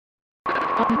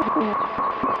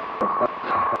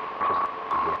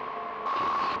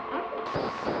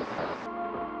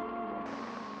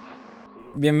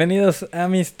Bienvenidos a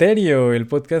Misterio, el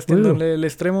podcast en donde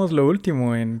les traemos lo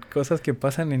último en cosas que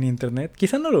pasan en internet.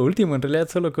 Quizá no lo último, en realidad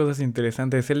solo cosas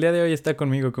interesantes. El día de hoy está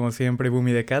conmigo, como siempre,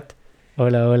 Boomy the Cat.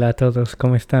 Hola a todos,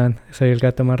 ¿cómo están? Soy el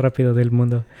gato más rápido del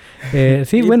mundo.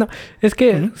 Sí, bueno, es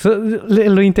que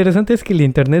lo interesante es que el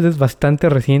internet es bastante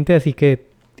reciente, así que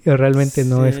realmente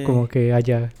no es como que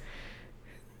haya...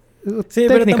 Sí,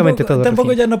 técnicamente pero tampoco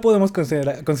reciente. ya no podemos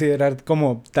considerar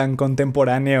como tan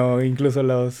contemporáneo incluso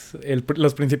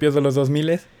los principios de los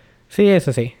 2000. Sí,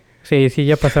 eso sí. Sí,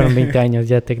 ya pasaron 20 años,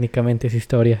 ya técnicamente es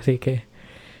historia, así que...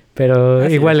 Pero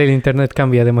Así igual es. el internet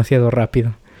cambia demasiado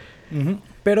rápido.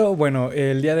 Pero bueno,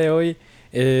 el día de hoy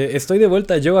estoy de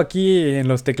vuelta yo aquí en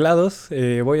los teclados.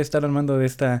 Voy a estar armando de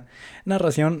esta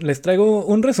narración. Les traigo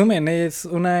un resumen, es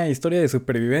una historia de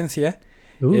supervivencia.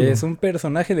 Es un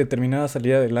personaje determinado a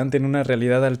salir adelante en una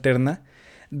realidad alterna,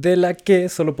 de la que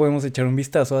solo podemos echar un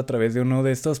vistazo a través de uno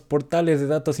de estos portales de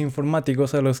datos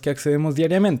informáticos a los que accedemos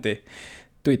diariamente,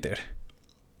 Twitter.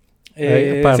 Para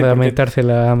Sí, porque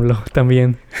lamentársela a AMLO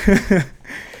también.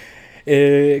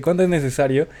 cuando es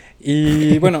necesario.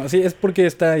 Y bueno, sí, es porque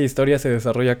esta historia se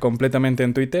desarrolla completamente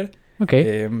en Twitter. Ok,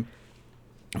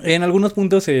 En algunos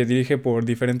puntos se dirige por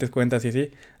diferentes cuentas y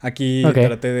así. Aquí ok,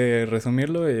 traté de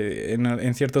resumirlo.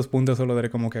 En ciertos puntos solo daré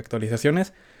como que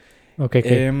actualizaciones. ok.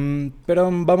 Pero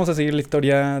vamos a seguir la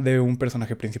historia de un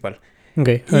personaje principal. Ok,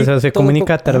 o Y sea, ¿se todo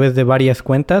comunica a través de varias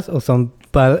cuentas o son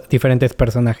diferentes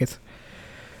personajes?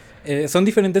 son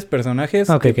diferentes personajes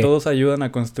Ok, que ok. todos ayudan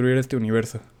a construir este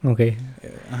universo. Ok,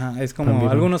 Ajá, es como...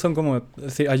 Ambiguo. Algunos son como...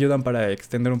 Sí, ayudan para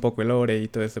extender un poco el lore y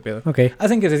todo este pedo. ok,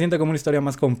 Hacen que se sienta como una historia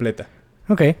más completa.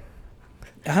 ok.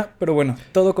 Ajá, pero bueno,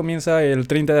 todo comienza el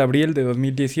 30 de abril de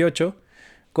 2018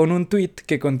 con un tweet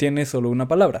que contiene solo una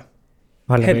palabra.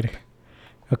 Vale, Help. ver.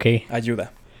 Ok.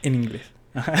 Ayuda, en inglés.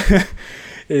 Ajá.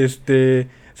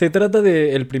 Se trata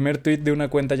del primer tweet de una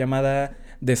cuenta llamada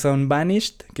The Sun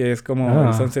Vanished, que es como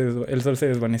el sol se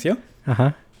desvaneció.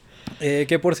 Ajá.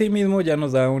 Que por sí mismo ya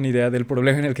nos da una idea del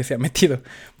problema en el que se ha metido.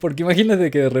 Porque imagínate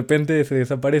que de repente se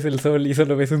desaparece el sol y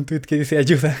solo ves un tweet que dice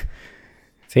ayuda.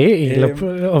 Sí, y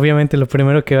obviamente lo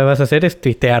primero que vas a hacer es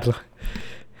tuitearlo.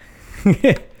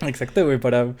 Exacto, güey,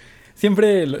 para...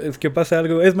 Siempre es que pasa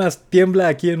algo... Es más, tiembla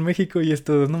aquí en México y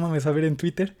esto, no mames, a ver en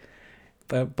Twitter.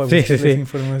 Para Sí, buscar esa sí.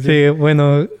 información. Sí,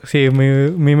 bueno, sí,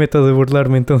 mi método de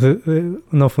burlarme entonces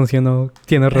no funcionó.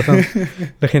 Tienes razón.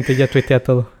 La gente ya tuitea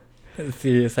todo.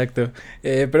 Sí, exacto.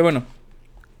 Pero bueno,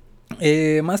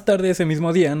 más tarde ese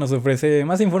mismo día nos ofrece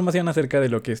más información acerca de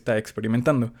lo que está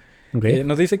experimentando. Ok.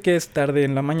 Nos dice que es tarde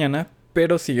en la mañana,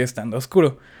 pero sigue estando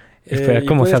oscuro. Espera, Y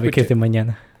 ¿cómo puede sabe que es de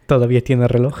mañana? ¿Todavía tiene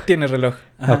reloj? Tiene reloj.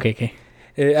 Ajá. Ok, ok.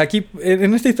 Aquí,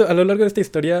 a lo largo de esta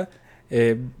historia,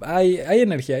 hay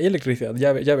energía, hay electricidad,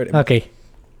 ya veremos. Ok.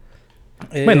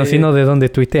 Bueno, si no, ¿de dónde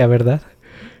tuitea, verdad?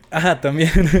 Ajá, también.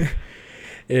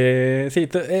 Sí,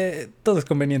 todo es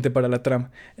conveniente para la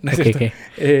trama. ¿No es Ok, cierto?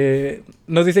 ok.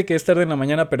 Nos dice que es tarde en la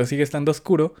mañana, pero sigue estando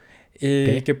oscuro.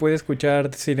 Ok. Que puede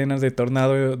escuchar sirenas de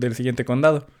tornado del siguiente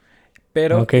condado.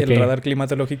 Pero Ok, el ok. radar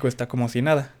climatológico está como si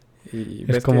nada. Y Es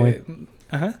ves como que...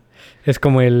 Ajá. Es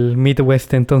como el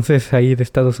Midwest entonces ahí de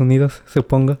Estados Unidos,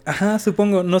 supongo. Ajá,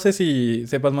 supongo. No sé si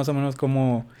sepas más o menos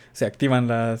cómo se activan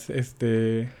las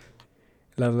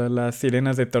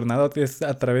sirenas de tornado. ¿Es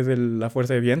a través de la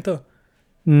fuerza de viento?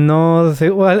 No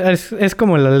sé, es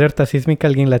como la alerta sísmica,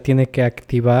 alguien la tiene que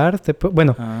activar.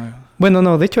 Bueno, Ah,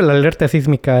 no, de hecho la alerta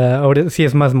sísmica ahora sí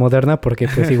es más moderna porque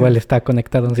pues igual está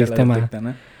conectado a un ya la sistema. detectan,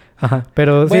 ¿eh? Ajá,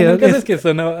 pero sí, Bueno, el caso es que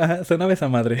sonaba esa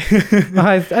madre.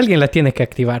 alguien la tiene que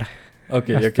activar, Ok,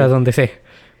 hasta ok. donde sé,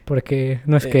 porque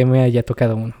no es que me haya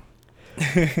tocado uno.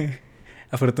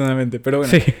 Afortunadamente, pero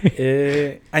bueno. Sí.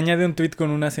 Añade un tweet con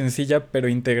una sencilla pero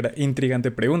intrigante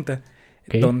pregunta.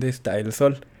 Ok. ¿Dónde está el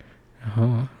sol?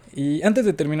 Ajá. Y antes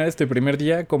de terminar este primer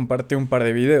día, comparte un par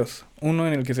de videos. Uno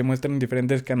en el que se muestran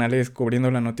diferentes canales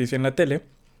cubriendo la noticia en la tele.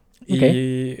 Ok.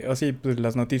 Y así, pues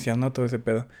las noticias, ¿no? Todo ese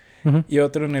pedo. Ujú. Y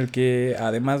otro en el que,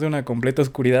 además de una completa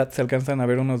oscuridad, se alcanzan a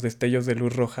ver unos destellos de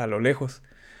luz roja a lo lejos,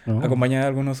 Oh. acompañada de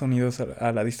algunos sonidos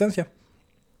a la distancia.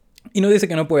 Y nos dice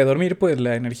que no puede dormir, pues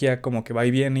la energía como que va y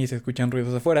viene y se escuchan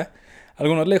ruidos afuera.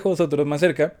 Algunos lejos, otros más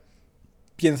cerca.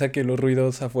 Piensa que los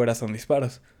ruidos afuera son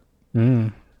disparos.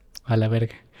 A la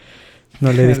verga. No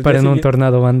le Al día disparen un siguiente-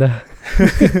 tornado, banda.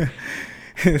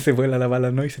 Se vuela la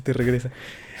bala, ¿no? Y se te regresa.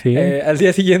 Sí. Al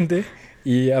día siguiente,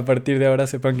 y a partir de ahora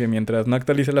sepan que mientras no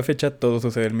actualice la fecha, todo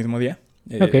sucede el mismo día.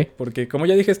 Ok. Porque como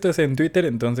ya dije, esto es en Twitter,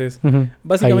 entonces Ujú.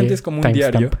 básicamente Ahí, es como un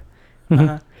timestamp. diario. Ujú.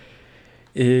 Ajá.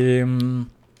 Em,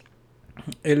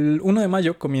 El 1 de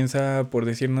mayo comienza por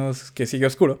decirnos que sigue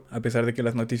oscuro, a pesar de que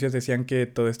las noticias decían que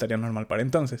todo estaría normal para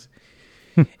entonces.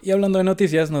 Y hablando de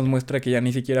noticias, nos muestra que ya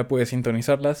ni siquiera puede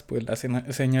sintonizarlas, pues la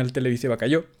señal televisiva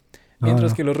cayó,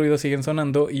 mientras No. que los ruidos siguen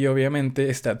sonando y obviamente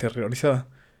está aterrorizada.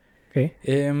 Ok.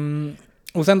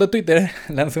 Usando Twitter,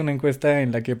 lanza una encuesta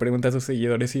en la que pregunta a sus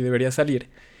seguidores si debería salir,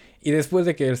 y después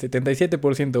de que el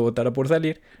 77% votara por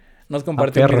salir, nos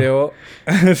comparte un perro. video.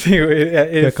 Sí, güey,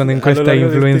 Ya con a lo encuesta largo de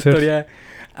esta influencers. historia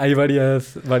hay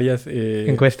varias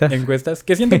 ¿Encuestas?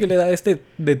 que siento que le da este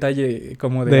detalle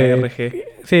como de De, ARG.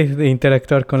 sí, de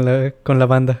interactuar con la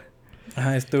banda.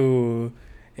 Ajá, es tu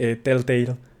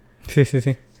Telltale. Sí, sí,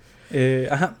 sí.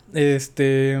 Ajá,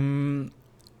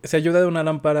 se ayuda de una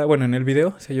lámpara, bueno, en el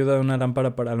video se ayuda de una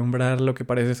lámpara para alumbrar lo que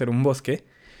parece ser un bosque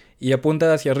y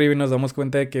apunta hacia arriba y nos damos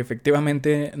cuenta de que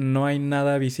efectivamente no hay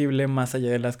nada visible más allá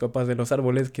de las copas de los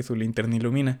árboles que su linterna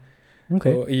ilumina. Ok.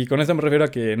 Y con esto me refiero a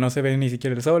que no se ve ni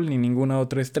siquiera el sol ni ninguna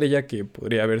otra estrella que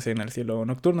podría verse en el cielo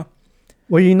nocturno.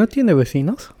 Oye, ¿y no tiene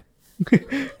vecinos?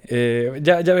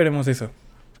 Ya veremos eso.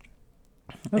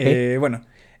 Ok. Bueno,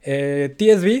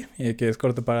 TSB, que es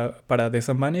corto para The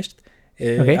Sun Vanished,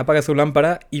 Ok. apaga su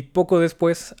lámpara y poco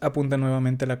después apunta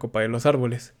nuevamente la copa de los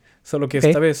árboles. Solo que esta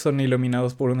Ok. vez son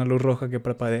iluminados por una luz roja que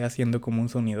parpadea haciendo como un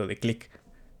sonido de clic.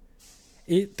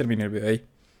 Y termina el video ahí.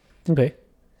 Ok.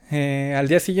 Al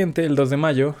día siguiente, el 2 de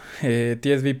mayo,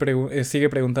 TSB sigue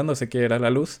preguntándose qué era la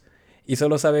luz y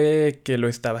solo sabe que lo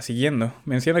estaba siguiendo.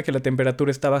 Menciona que la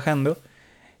temperatura está bajando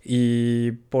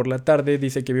y por la tarde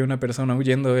dice que vio una persona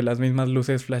huyendo de las mismas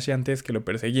luces flasheantes que lo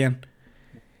perseguían.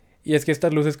 Y es que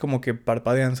estas luces como que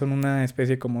parpadean, son una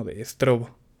especie como de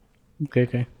estrobo. Ok,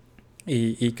 ok.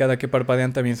 Y cada que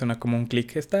parpadean también suena como un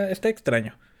clic. Está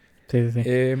extraño. Sí, sí, sí.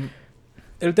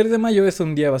 El 3 de mayo es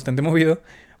un día bastante movido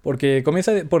porque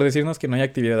comienza por decirnos que no hay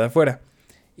actividad afuera.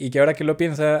 Y que ahora que lo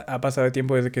piensa, ha pasado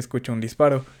tiempo desde que escucha un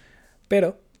disparo.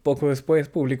 Pero poco después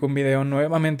publica un video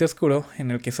nuevamente oscuro en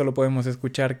el que solo podemos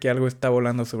escuchar que algo está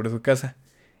volando sobre su casa.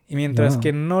 Y mientras No.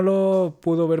 que no lo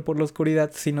pudo ver por la oscuridad,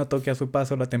 sí notó que a su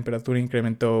paso la temperatura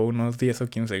incrementó unos 10 o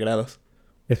 15 grados.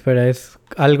 Espera, ¿es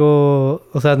algo,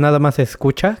 o sea, nada más se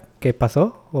escucha qué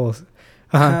pasó? O...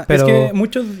 Ajá, Ajá, es que pero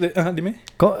muchos de... Ajá, dime.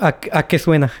 ¿a qué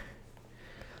suena?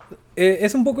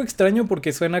 Es un poco extraño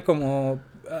porque suena como...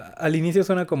 Al inicio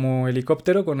suena como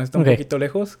helicóptero cuando está un Ok. poquito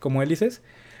lejos, como hélices.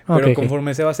 Ok, Pero ok.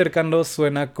 conforme se va acercando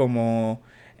suena como...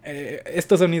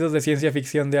 estos sonidos de ciencia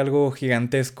ficción de algo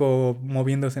gigantesco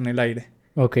moviéndose en el aire.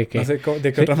 Ok, ok. No sé de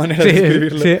qué Sí, otra manera sí,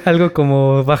 describirlo. sí, algo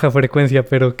como baja frecuencia,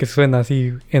 pero que suena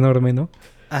así enorme, ¿no?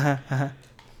 Ajá, ajá.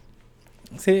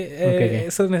 Sí, Ok, ok.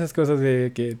 son esas cosas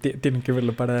de que tienen que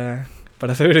verlo para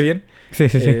saber bien. Sí,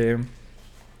 sí, sí. Eh,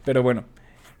 pero bueno,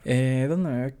 ¿dónde me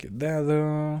había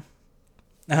quedado?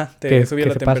 Ajá, te subía ¿Qué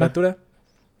la se pasa? temperatura.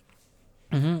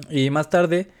 Ujú. Y más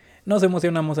tarde nos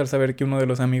emocionamos al saber que uno de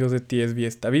los amigos de TSB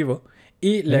está vivo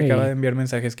y le acaba de Ey, enviar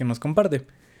mensajes que nos comparte.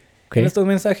 ok. En estos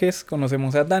mensajes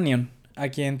conocemos a Danion, a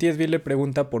quien TSB le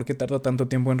pregunta por qué tardó tanto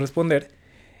tiempo en responder.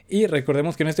 Y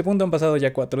recordemos que en este punto han pasado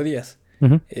ya 4 días.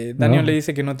 Ujú. Danion le No,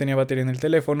 dice que no tenía batería en el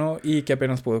teléfono y que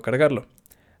apenas pudo cargarlo.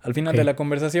 Al final de ok. la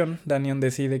conversación, Danion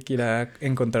decide que irá a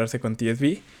encontrarse con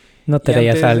TSB. No Y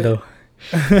traía saldo.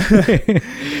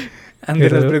 ante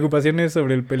las Pero, preocupaciones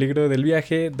sobre el peligro del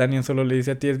viaje, Daniel solo le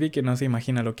dice a TSB que no se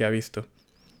imagina lo que ha visto.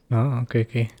 no, ok,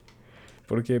 ok.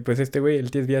 Porque pues este güey, el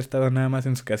TSB ha estado nada más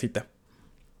en su casita.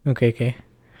 Ok,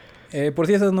 ok. Por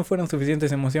si esas no fueran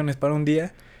suficientes emociones para un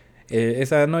día,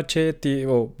 esa noche,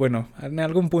 o bueno, en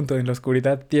algún punto en la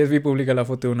oscuridad, TSB publica la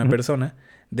foto de una Ujú. persona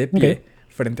de Ok. pie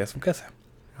frente a su casa.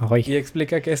 Ay, Y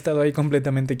explica que ha estado ahí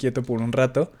completamente quieto por un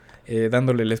rato,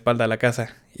 dándole la espalda a la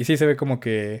casa. Y sí se ve como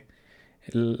que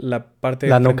la parte de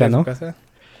la enfrente nuca, de su ¿no? casa.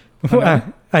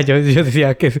 ¿Mande, mande? Yo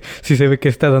decía que sí se ve que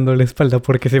está dando la espalda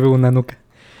porque se ve una nuca.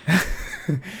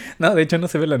 No, de hecho no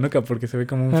se ve la nuca porque se ve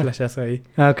como un Ah, flashazo ahí.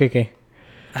 ok, ok.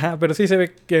 Ajá, pero sí se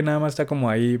ve que nada más está como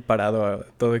ahí parado,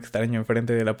 todo extraño,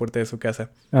 enfrente de la puerta de su casa.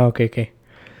 Ok, ok.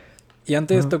 Y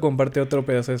ante Ah, esto comparte otro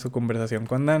pedazo de su conversación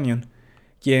con Daniel,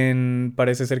 quien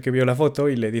parece ser que vio la foto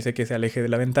y le dice que se aleje de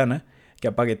la ventana, que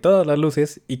apague todas las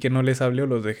luces y que no les hable o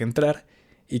los deje entrar,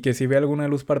 y que si ve alguna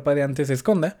luz parpadeante se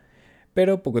esconda.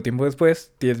 Pero poco tiempo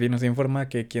después, TSB nos informa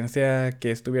que quien sea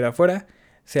que estuviera afuera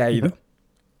se ha ujú. ido.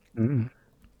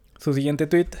 Su siguiente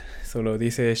tweet solo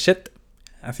dice shit,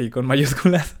 así con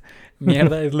mayúsculas.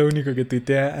 Mierda es lo único que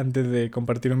tuitea antes de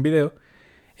compartir un video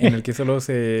en el que solo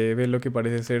se ve lo que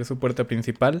parece ser su puerta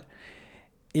principal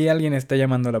y alguien está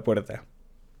llamando a la puerta.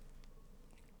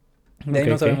 De ahí Ok,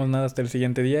 no ok. sabemos nada hasta el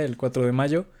siguiente día, el 4 de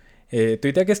mayo.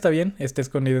 Tuitea que está bien, está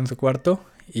escondido en su cuarto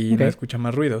y no Ok. escucha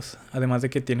más ruidos, además de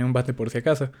que tiene un bate por si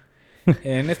acaso.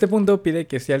 En este punto pide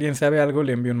que si alguien sabe algo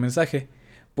le envíe un mensaje,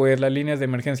 pues las líneas de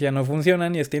emergencia no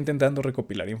funcionan y está intentando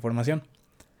recopilar información.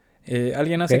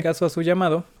 Alguien hace Ok, caso a su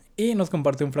llamado y nos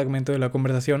comparte un fragmento de la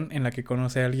conversación en la que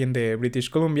conoce a alguien de British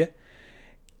Columbia,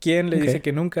 quien le ok, dice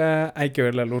que nunca hay que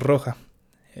ver la luz roja.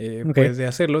 ok, Pues de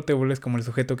hacerlo te vuelves como el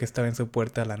sujeto que estaba en su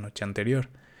puerta la noche anterior.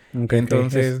 ok,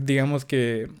 ok. Entonces, digamos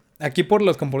que aquí por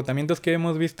los comportamientos que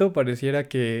hemos visto, pareciera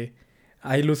que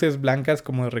hay luces blancas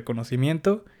como de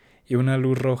reconocimiento y una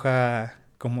luz roja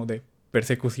como de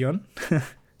persecución.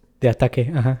 De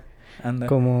ataque, ajá. Anda.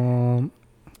 Como,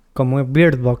 como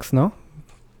Bird Box, ¿no?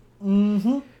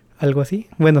 Ujú. Algo así.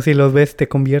 Bueno, si los ves te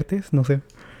conviertes, no sé.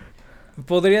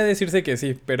 Podría decirse que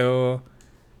sí, pero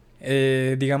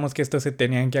digamos que estos se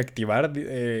tenían que activar.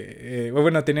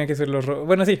 Bueno, tenían que ser los...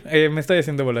 Bueno, sí, me estoy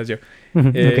haciendo bolas yo. Ujú,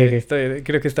 ok, ok.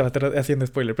 Creo que estaba haciendo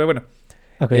spoiler, pero bueno.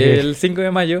 Ok, El ok. 5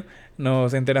 de mayo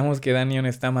nos enteramos que Danion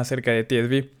está más cerca de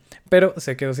TSB, pero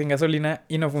se quedó sin gasolina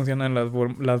y no funcionan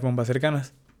las bombas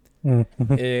cercanas.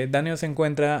 Ujú, Daniel se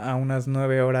encuentra a unas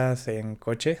 9 horas en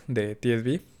coche de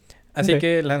TSB, ok. así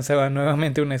que lanzaba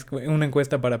nuevamente una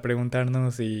encuesta para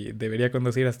preguntarnos si debería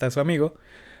conducir hasta su amigo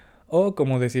o,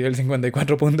 como decidió el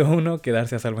 54.1,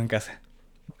 quedarse a salvo en casa.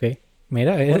 Ok.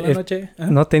 Mira, Por la noche,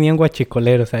 ¿ah? no tenían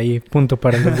guachicoleros ahí. Punto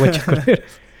para los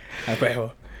guachicoleros. A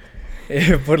huevo.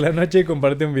 Por la noche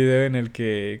comparte un video en el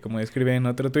que, como describe en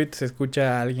otro tweet, se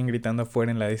escucha a alguien gritando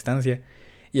afuera en la distancia.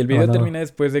 Y el Oh, video no. termina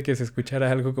después de que se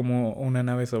escuchara algo como una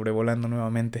nave sobrevolando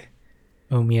nuevamente.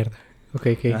 Oh, mierda. Ok,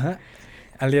 ok. Ajá.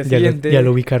 Al día Ya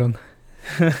lo siguiente, ubicaron.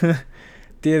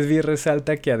 TSB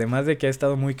resalta que además de que ha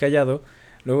estado muy callado,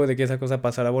 luego de que esa cosa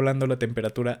pasara volando, la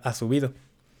temperatura ha subido.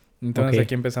 Ok. Entonces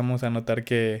aquí empezamos a notar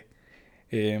que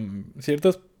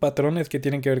ciertos patrones que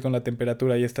tienen que ver con la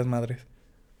temperatura y estas madres.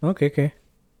 Ok, ok.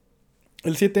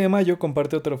 El 7 de mayo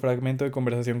comparte otro fragmento de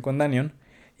conversación con Danion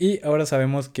y ahora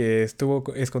sabemos que estuvo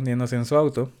escondiéndose en su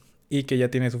auto y que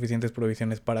ya tiene suficientes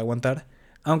provisiones para aguantar,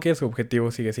 aunque su objetivo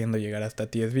sigue siendo llegar hasta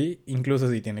TSB, incluso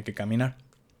si tiene que caminar.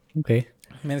 Ok.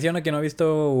 Menciona que no ha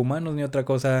visto humanos ni otra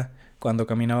cosa cuando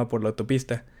caminaba por la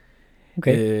autopista. Ok.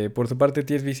 Por su parte,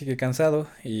 TSB sigue cansado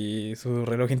y su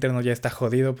reloj interno ya está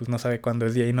jodido, pues no sabe cuándo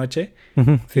es día y noche.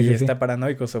 Ujú, sí, Y sí, sí. está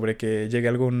paranoico sobre que llegue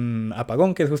algún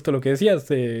apagón, que es justo lo que decías.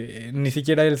 Ni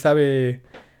siquiera él sabe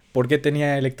por qué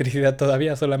tenía electricidad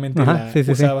todavía, solamente Ajá, la sí,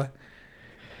 sí, sí. usaba.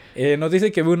 Nos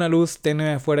dice que ve una luz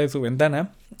tenue afuera de su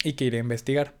ventana y que irá a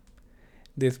investigar.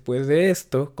 Después de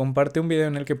esto, comparte un video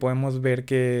en el que podemos ver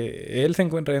que él se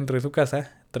encuentra dentro de su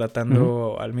casa, Ujú,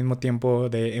 tratando al mismo tiempo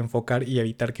de enfocar y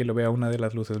evitar que lo vea una de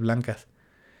las luces blancas.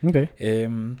 ok.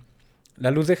 Em,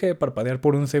 la luz deja de parpadear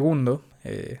por un segundo,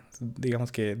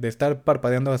 digamos que de estar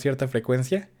parpadeando a cierta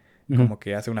frecuencia, Ujú, como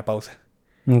que hace una pausa.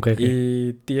 ok, ok.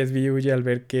 Y TSB huye al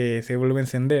ver que se vuelve a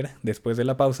encender después de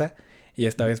la pausa y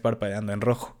esta vez parpadeando en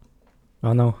rojo.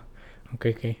 Oh, no. Ok,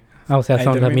 ok. Ah, o sea, Ahí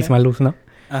son la termina. misma luz, ¿no?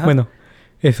 Ajá, Bueno,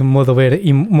 es un modo ver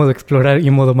y modo explorar y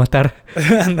modo matar.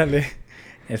 ándale,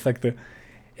 exacto.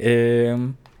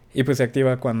 Em, y pues se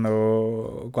activa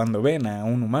cuando ven a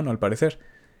un humano, al parecer.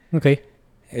 Ok,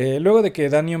 Luego de que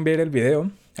Daniel viera el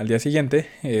video, al día siguiente,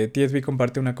 TSB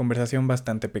comparte una conversación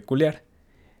bastante peculiar.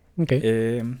 ok.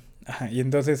 Eh, ajá, y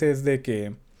entonces es de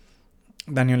que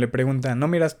Daniel le pregunta, no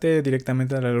miraste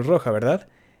directamente a la luz roja, ¿verdad?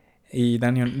 Y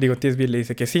TSB le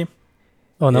dice que sí.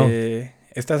 Oh, no.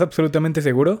 ¿Estás absolutamente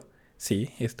seguro?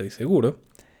 Sí, estoy seguro.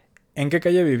 ¿En qué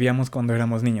calle vivíamos cuando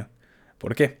éramos niños?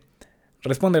 ¿Por qué?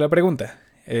 Responde la pregunta.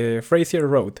 Fraser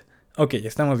Road. Ok,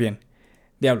 estamos bien.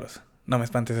 Diablos, no me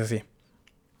espantes así.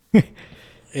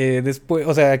 Después,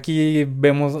 o sea, aquí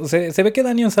vemos, se ve que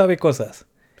Daniel sabe cosas.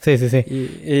 Sí, sí, sí.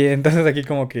 Y entonces aquí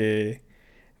como que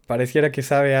pareciera que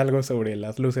sabe algo sobre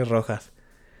las luces rojas.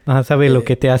 Ajá, sabe lo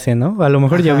que Eh, te hace, ¿no? A lo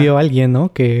mejor ya vio ajá. a alguien,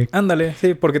 ¿no? Que Ándale,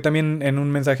 sí, porque también en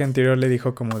un mensaje anterior le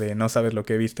dijo como de no sabes lo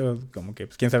que he visto, como que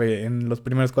pues quién sabe en los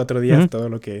primeros 4 días ujú, todo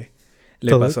lo que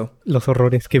le todos pasó. los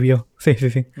horrores que vio. Sí, sí,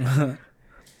 sí.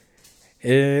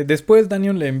 Después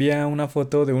Daniel le envía una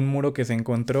foto de un muro que se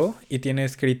encontró y tiene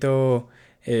escrito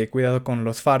cuidado con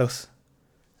los faros.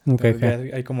 Ok, Entonces ya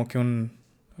ok. hay como que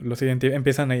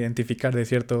empiezan a identificar de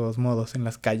ciertos modos en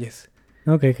las calles.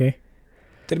 Ok, ok.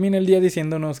 Termina el día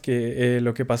diciéndonos que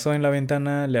lo que pasó en la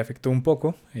ventana le afectó un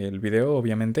poco, el video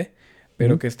obviamente,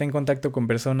 pero Ujú, que está en contacto con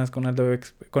personas con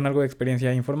algo de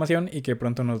experiencia e información y que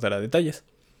pronto nos dará detalles.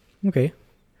 ok.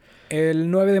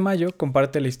 El 9 de mayo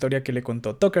comparte la historia que le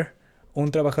contó Tucker,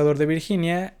 un trabajador de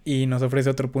Virginia, y nos ofrece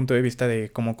otro punto de vista de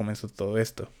cómo comenzó todo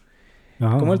esto.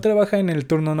 Como él Oh, trabaja en el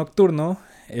turno nocturno,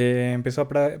 empezó a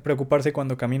preocuparse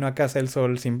cuando camino a casa el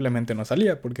sol simplemente no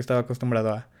salía, porque estaba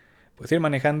acostumbrado a pues ir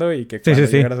manejando y que sí, sí, cuando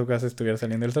sí. llegara a su casa estuviera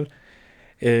saliendo el sol.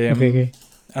 Eh, Ok,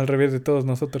 ok. Al revés de todos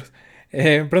nosotros.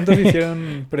 Pronto se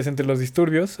hicieron presentes los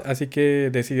disturbios, así que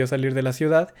decidió salir de la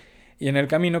ciudad y en el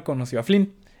camino conoció a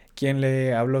Flynn, quien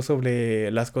le habló sobre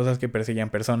las cosas que perseguían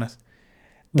personas.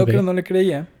 Tucker Ok. no le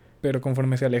creía, pero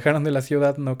conforme se alejaron de la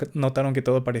ciudad notaron que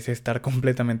todo parecía estar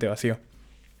completamente vacío.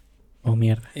 Oh,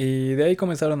 mierda. Y de ahí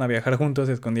comenzaron a viajar juntos,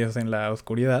 escondidos en la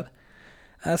oscuridad,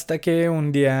 hasta que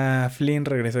un día Flynn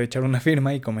regresó a echar una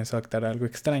firma y comenzó a actuar algo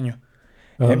extraño.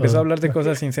 Empezó a Oh, hablar de oh.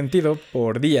 cosas sin sentido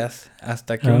por días,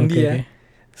 hasta que Ah, un ok, día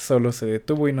ok. solo se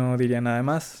detuvo y no diría nada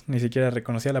más, ni siquiera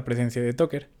reconocía la presencia de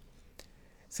Tucker.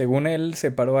 Según él,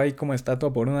 se paró ahí como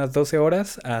estatua por unas 12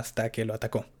 horas hasta que lo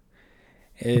atacó. Ok,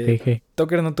 Eh, ok.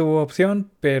 Tucker no tuvo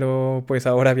opción, pero pues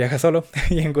ahora viaja solo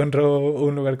y encontró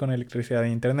un lugar con electricidad e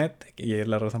internet, y es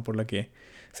la razón por la que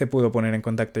se pudo poner en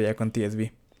contacto ya con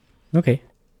TSB. Ok.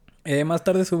 Más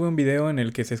tarde sube un video en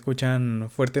el que se escuchan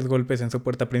fuertes golpes en su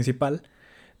puerta principal,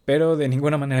 pero de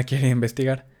ninguna manera quiere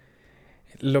investigar.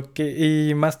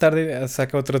 Y más tarde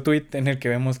saca otro tweet en el que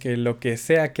vemos que lo que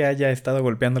sea que haya estado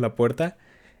golpeando la puerta,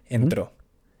 ¿Mm? entró.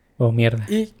 Oh, mierda.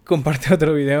 Y comparte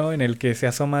otro video en el que se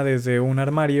asoma desde un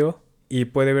armario y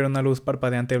puede ver una luz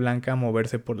parpadeante blanca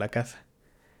moverse por la casa,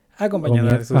 Oh, acompañada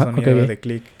de mierda. su Ah, ok, sonido ok. de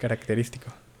clic característico.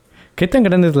 ¿Qué tan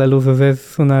grande es la luz? O sea,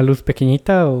 ¿es una luz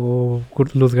pequeñita o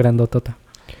luz grandotota?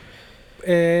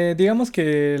 Digamos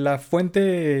que la fuente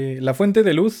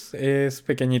de luz es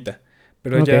pequeñita,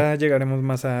 pero Ok, ya llegaremos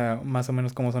más o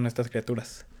menos cómo son estas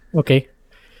criaturas. ok.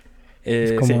 Es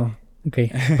Sí. como... Ok,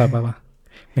 va, va, va.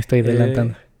 Me estoy Eh,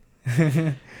 adelantando.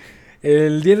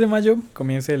 el 10 de mayo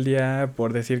comienza el día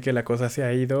por decir que la cosa se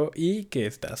ha ido y que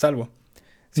está a salvo.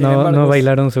 Sin No, no embargo,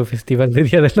 bailaron su festival de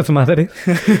Día de las Madres.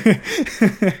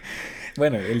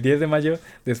 bueno, el 10 de mayo,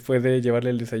 después de llevarle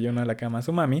el desayuno a la cama a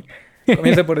su mami,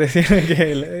 comienza por decir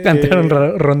que Cantaron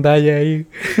rondalla ahí.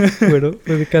 Bueno,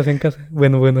 pues de casa en casa.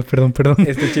 Bueno, bueno, perdón, perdón.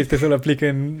 este chiste solo aplica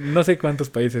en no sé cuántos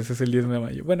países, es el 10 de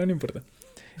mayo. Bueno, no importa.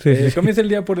 Sí, sí, sí. Comienza el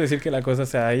día por decir que la cosa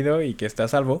se ha ido y que está a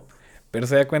salvo, pero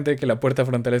se da cuenta de que la puerta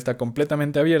frontal está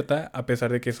completamente abierta a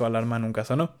pesar de que su alarma nunca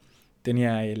sonó.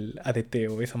 Tenía el ADT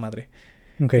o esa madre.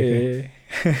 Ok, ok. Eh,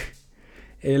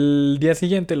 el día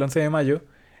siguiente, el 11 de mayo,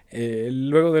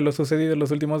 luego de lo sucedido en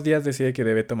los últimos días, decide que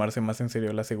debe tomarse más en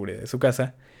serio la seguridad de su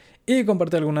casa y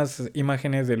comparte algunas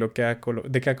imágenes de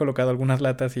de que ha colocado algunas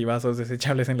latas y vasos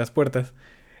desechables en las puertas.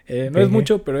 Ok, No es ok.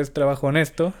 mucho, pero es trabajo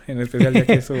honesto, en especial ya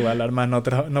que su alarma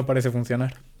no parece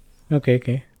funcionar. Ok, ok.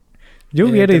 Yo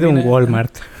hubiera ido a un Ajá.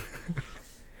 Walmart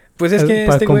Pues es que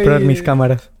para este comprar mis güey...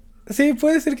 cámaras. Sí,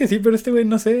 puede ser que sí, pero este güey,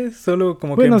 no sé, solo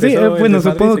como que Bueno, sí, empezó el bueno, desmadre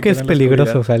y supongo se que quedó es en la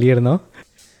peligroso oscuridad. salir, ¿no?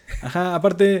 Ajá,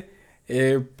 aparte,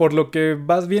 por lo que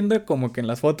vas viendo, como que en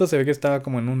las fotos se ve que estaba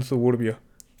como en un suburbio.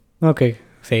 Ok,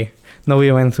 sí. No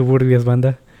vivo en suburbios,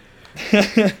 banda.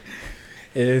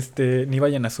 Ni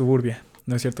vayan a Suburbia.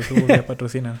 No es cierto, Suburbia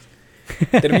patrocina.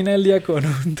 Termina el día con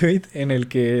un tweet en el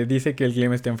que dice que el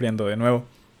clima está enfriando de nuevo.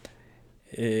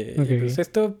 Ok, Y pues ok.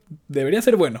 esto debería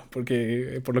ser bueno,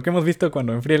 porque por lo que hemos visto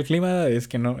cuando enfría el clima es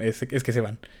que no, es que se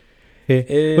van. Sí.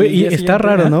 Oye, El y día está siguiente,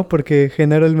 raro, ¿ah? ¿no? Porque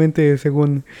generalmente,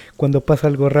 según cuando pasa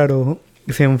algo raro,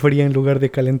 se enfría en lugar de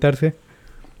calentarse.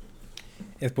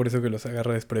 Es por eso que los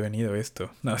agarra desprevenido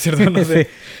esto. No, es cierto, no sé.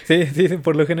 Sí. Sí, sí, sí,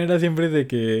 por lo general siempre es de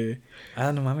que,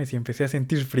 no mames, y empecé a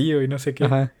sentir frío y no sé qué.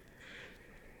 Ajá.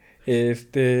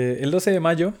 El 12 de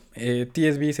mayo,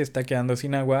 TSB se está quedando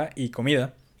sin agua y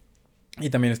comida y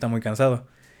también está muy cansado.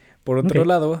 Por otro Ok.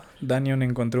 lado, Danion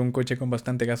encontró un coche con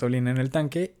bastante gasolina en el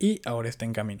tanque y ahora está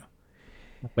en camino.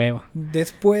 Huevo.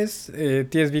 Después,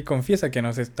 TSB confiesa que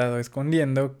nos ha estado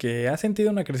escondiendo, que ha sentido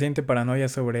una creciente paranoia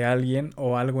sobre alguien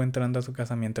o algo entrando a su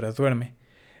casa mientras duerme.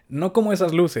 No como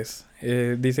esas luces,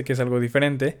 dice que es algo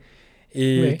diferente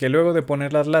y Ok. que luego de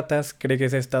poner las latas cree que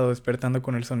se ha estado despertando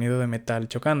con el sonido de metal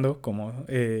chocando,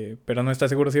 pero no está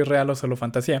seguro si es real o solo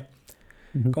fantasía.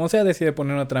 Ujú. Como sea, decide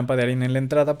poner una trampa de harina en la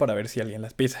entrada para ver si alguien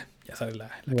las pisa. Ya sabes, la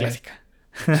Huevo. clásica.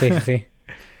 Sí, sí, sí.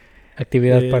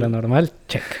 Actividad El, paranormal,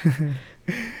 check.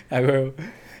 A huevo.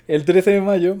 El 13 de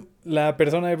mayo, la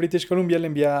persona de British Columbia le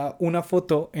envía una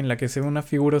foto en la que se ve una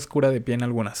figura oscura de pie en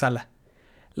alguna sala.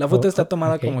 La foto Oh, está oh,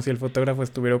 tomada ok. como si el fotógrafo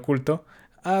estuviera oculto,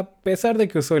 a pesar de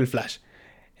que usó el flash.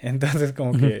 Entonces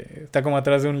como Ujú. que está como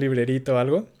atrás de un librerito o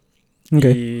algo. Ok.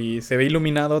 Y se ve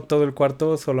iluminado todo el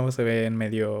cuarto, solo se ve en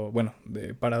medio, bueno,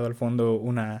 parado al fondo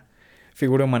una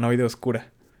figura humanoide oscura.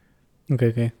 Ok,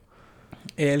 ok.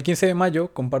 El 15 de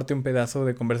mayo comparte un pedazo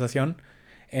de conversación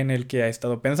en el que ha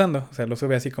estado pensando. O sea, lo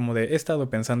sube así como de he estado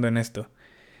pensando en esto.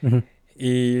 Ujú.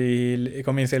 Y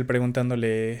comienza él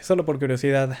preguntándole, solo por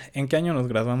curiosidad, ¿en qué año nos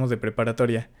graduamos de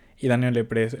preparatoria? Y Daniel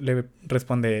le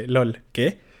responde, LOL,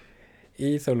 ¿qué?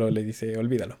 Y solo le dice,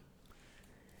 olvídalo.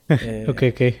 Ok,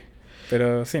 ok.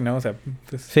 Pero sí, ¿no? O sea,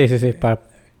 pues, Sí, sí, sí,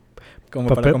 como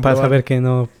para para comprobar. saber que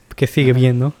no, que sigue Ajá,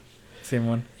 bien, ¿no?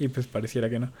 Simón. Y pues pareciera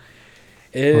que no.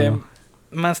 ¿O no?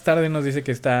 Más tarde nos dice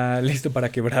que está listo para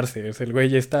quebrarse. O sea, el güey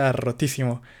ya está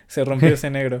rotísimo. Se rompió ese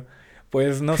negro.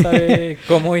 Pues no sabe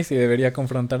cómo y si debería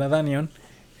confrontar a Danion.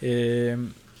 Eh,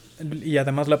 y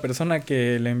además la persona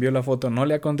que le envió la foto no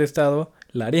le ha contestado.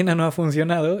 La harina no ha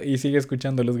funcionado y sigue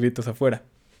escuchando los gritos afuera.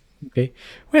 Ok.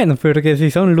 Bueno, pero que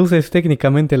si son luces,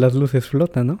 técnicamente las luces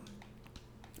flotan, ¿no?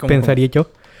 Cómo? Pensaría yo.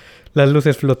 Las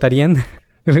luces flotarían.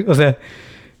 O sea,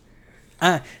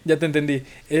 Ah, ya te entendí.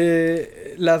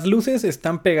 Las luces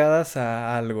están pegadas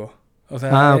a algo. O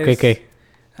sea, ok, ok.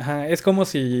 ajá, es como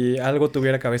si algo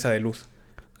tuviera cabeza de luz.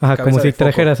 Ajá, como Cabeza si de foco.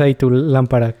 trajeras ahí tu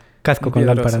lámpara, casco Un con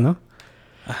lámpara, piedroso. ¿no?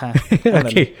 Ajá, ándale.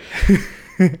 Aquí.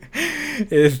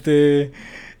 Este,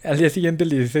 al día siguiente, el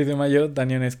 16 de mayo,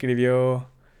 Daniel escribió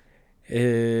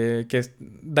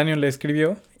Daniel le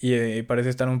escribió y parece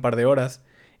estar un par de horas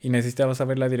y necesitaba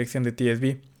saber la dirección de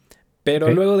TSB. Ok,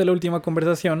 Pero luego de la última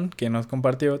conversación que nos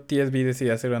compartió, TSB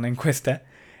decide hacer una encuesta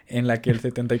en la que el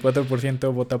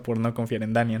 74% vota por no confiar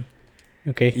en Daniel.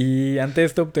 ok. Y ante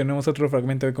esto obtenemos otro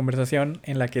fragmento de conversación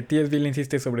en la que TSB le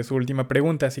insiste sobre su última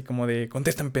pregunta, así como de,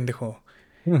 contéstame, pendejo.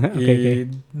 Ok, Y ok.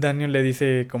 Daniel le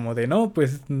dice como de, no,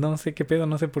 pues no sé qué pedo,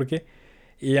 no sé por qué.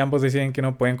 Y ambos deciden que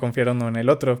no pueden confiar uno en el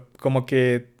otro. Como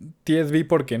que TSB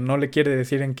porque no le quiere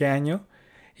decir en qué año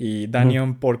y Ujú.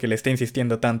 Daniel porque le está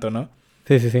insistiendo tanto, ¿no?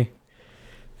 Sí, sí, sí.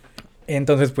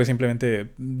 Entonces pues simplemente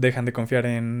dejan de confiar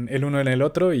en el uno en el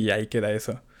otro y ahí queda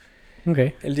eso. Ok,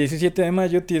 El 17 de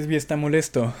mayo TSB está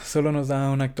molesto, solo nos da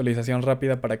una actualización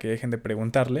rápida para que dejen de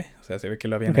preguntarle, o sea, se ve que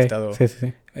lo habían ok. estado Sí, sí,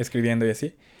 sí. escribiendo y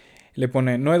así. Le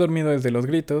pone, no he dormido desde los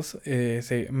gritos,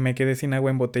 me quedé sin agua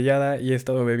embotellada y he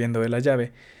estado bebiendo de la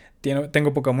llave.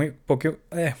 Tengo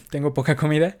poca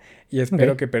comida y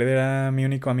espero Ok. que perder a mi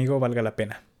único amigo valga la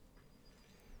pena.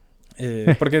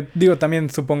 Porque digo, también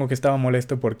supongo que estaba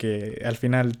molesto porque al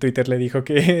final Twitter le dijo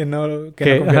que no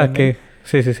confiara Ajá, en él. que.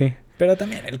 Sí, sí, sí. Pero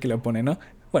también el que lo pone, ¿no?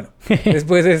 Bueno,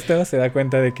 después de esto se da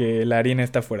cuenta de que la harina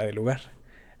está fuera de lugar.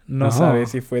 No sabe Oh,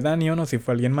 si fue Danion o si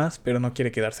fue alguien más, pero no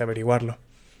quiere quedarse a averiguarlo.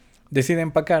 Decide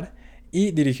empacar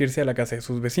y dirigirse a la casa de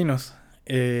sus vecinos.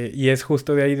 Y es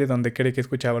justo de ahí de donde cree que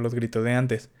escuchaba los gritos de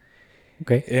antes.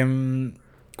 ok. Em,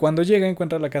 Cuando llega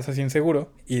encuentra la casa sin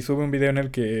seguro y sube un video en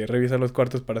el que revisa los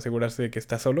cuartos para asegurarse de que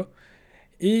está solo.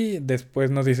 Y después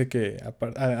nos dice que,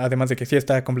 además de que sí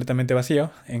está completamente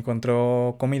vacío,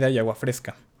 encontró comida y agua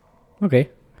fresca. Ok.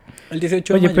 El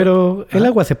 18 de Oye, mayo. pero el Ajá.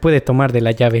 agua se puede tomar de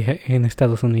la llave en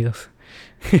Estados Unidos.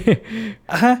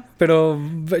 Ajá, pero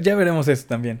ya veremos eso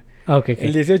también. Ah, ok, El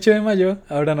ok. 18 de mayo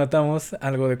ahora notamos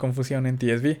algo de confusión en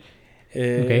TSB.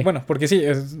 Ok. Bueno, porque sí,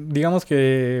 digamos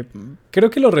que creo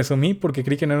que lo resumí porque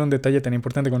creí que no era un detalle tan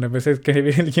importante cuando empecé a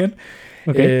escribir el guión.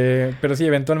 Ok. Pero sí,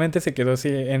 eventualmente se quedó, sí,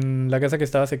 en la casa que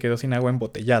estaba se quedó sin agua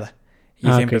embotellada y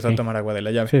Ah, sí ok, empezó a ok. tomar agua de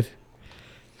la llave. Sí,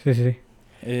 sí, sí,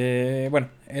 sí. Bueno,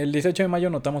 el 18 de mayo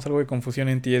notamos algo de confusión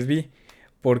en TSB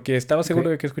porque estaba Ok. seguro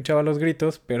de que escuchaba los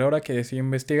gritos, pero ahora que decidió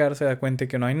investigar se da cuenta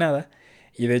que no hay nada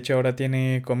y de hecho ahora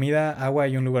tiene comida, agua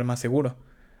y un lugar más seguro.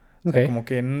 O sea, Ok. como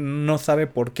que no sabe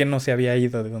por qué no se había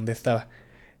ido de donde estaba.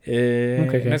 Ok, No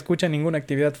ok. escucha ninguna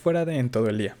actividad fuera en todo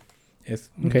el día.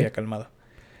 Es un Ok. día calmado.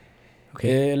 Ok.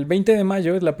 El 20 de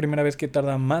mayo es la primera vez que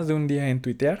tarda más de un día en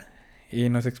tuitear y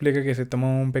nos explica que se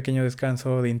tomó un pequeño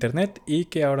descanso de internet y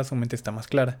que ahora su mente está más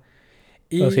clara.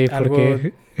 Oh, Y sí, algo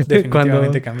porque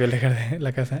definitivamente cambió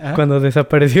la casa. ¿Ah? cuando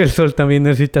desapareció el sol también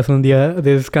necesitas un día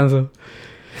de descanso.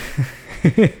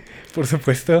 Por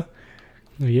supuesto.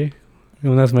 Oye,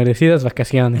 unas merecidas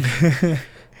vacaciones.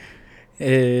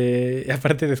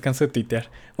 Aparte descanso de tuitear.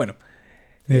 Bueno,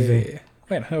 Desde...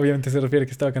 bueno, obviamente se refiere a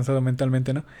que estaba cansado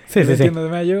mentalmente, ¿no? Sí, El sí, sí. 21 de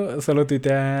mayo solo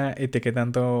tuitea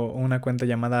etiquetando una cuenta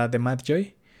llamada The Mad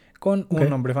Joy con Ok. un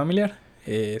nombre familiar,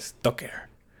 Stalker,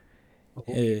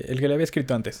 el que le había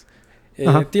escrito antes.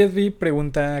 Ajá. TSB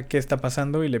pregunta qué está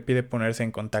pasando y le pide ponerse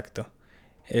en contacto.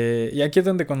 Y aquí es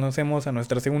donde conocemos a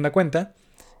nuestra segunda cuenta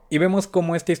y vemos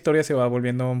cómo esta historia se va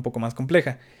volviendo un poco más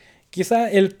compleja.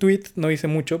 Quizá el tweet no dice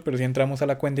mucho, pero si entramos a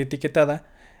la cuenta etiquetada,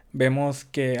 vemos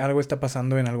que algo está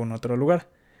pasando en algún otro lugar.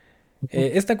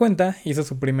 Esta cuenta hizo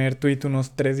su primer tweet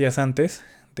unos 3 días antes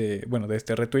de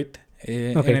este retweet,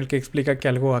 Ok. en el que explica que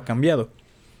algo ha cambiado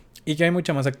y que hay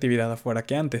mucha más actividad afuera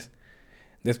que antes.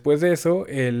 Después de eso,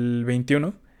 el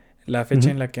 21, la fecha Ujú.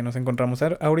 en la que nos encontramos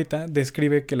ahorita,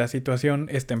 describe que la situación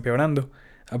está empeorando.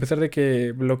 A pesar de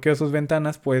que bloqueó sus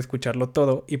ventanas, puede escucharlo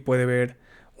todo y puede ver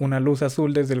una luz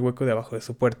azul desde el hueco de abajo de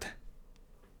su puerta.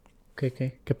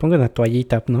 Que pongan la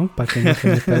toallita, ¿no? Para que no se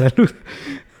meta la luz.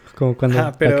 Como cuando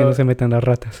para que no se metan las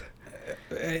ratas.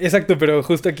 Exacto, pero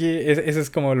justo aquí eso es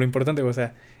como lo importante, o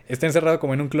sea, está encerrado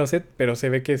como en un closet, pero se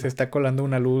ve que se está colando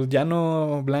una luz ya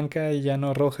no blanca y ya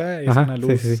no roja, es una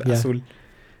luz azul.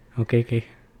 Ok.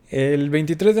 El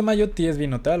 23 de mayo TSB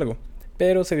nota algo,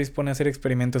 pero se dispone a hacer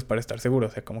experimentos para estar seguro, o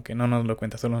sea, como que no nos lo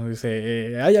cuenta, solo nos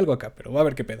dice, hay algo acá, pero va a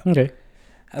ver qué pedo. Okay.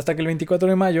 Hasta que el 24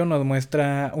 de mayo nos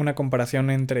muestra una comparación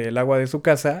entre el agua de su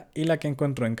casa y la que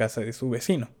encontró en casa de su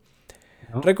vecino.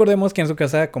 ¿No? Recordemos que en su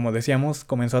casa, como decíamos,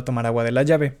 comenzó a tomar agua de la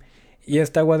llave. Y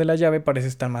esta agua de la llave parece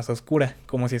estar más oscura,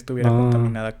 como si estuviera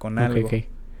contaminada con algo. Okay.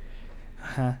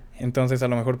 Ajá. Entonces a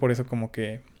lo mejor por eso como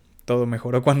que todo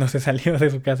mejoró cuando se salió de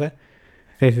su casa.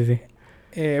 Sí.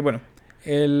 Bueno,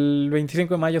 el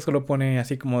 25 de mayo solo pone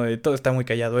así como de todo está muy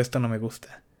callado, esto no me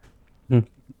gusta.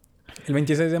 El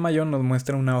 26 de mayo nos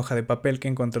muestra una hoja de papel que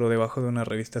encontró debajo de unas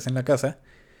revistas en la casa.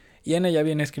 Y en ella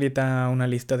viene escrita una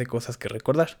lista de cosas que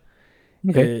recordar.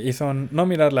 Okay. Y son no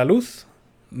mirar la luz,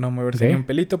 no moverse ni un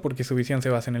pelito porque su visión se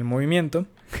basa en el movimiento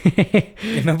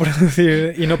y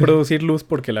no producir luz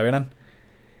porque la verán.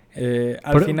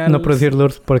 Al final... ¿No producir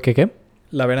luz porque qué?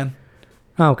 La verán.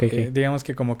 Ah, ok. Digamos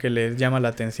que como que les llama la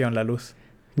atención la luz.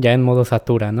 Ya en modo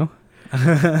satura, ¿no?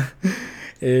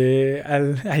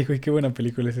 Ay, güey, qué buena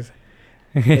película es esa.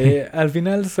 Al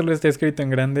final solo está escrito en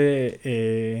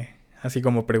grande, así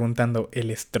como preguntando,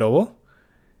 ¿el estrobo?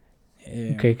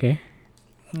 ¿Qué?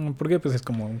 Porque pues es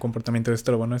como un comportamiento de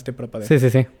estrobo, ¿no? Parpadeo.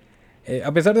 Sí.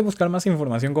 A pesar de buscar más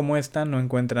información como esta, no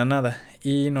encuentra nada.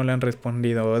 Y no le han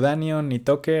respondido Danion ni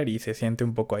Tucker y se siente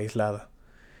un poco aislado.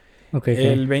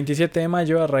 El 27 de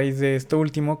mayo, a raíz de esto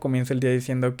último, comienza el día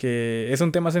diciendo que es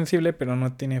un tema sensible, pero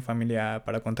no tiene familia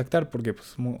para contactar. Porque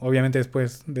pues obviamente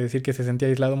después de decir que se sentía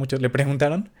aislado, muchos le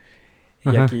preguntaron.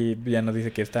 Y aquí ya nos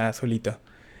dice que está solito.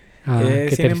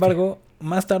 Sin embargo,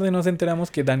 más tarde nos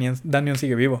enteramos que Danion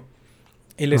sigue vivo.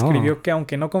 Y le escribió que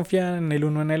aunque no confía en el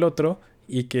uno en el otro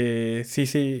y que sí,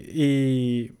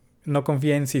 y no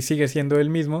confía en si sigue siendo él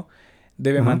mismo,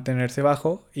 debe mantenerse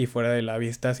bajo y fuera de la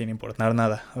vista sin importar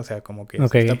nada. O sea, como que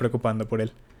se está preocupando por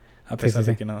él, a pesar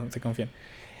de que no se confían.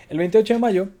 El 28 de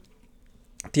mayo,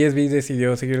 TSB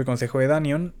decidió seguir el consejo de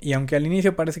Danion y aunque al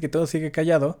inicio parece que todo sigue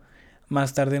callado,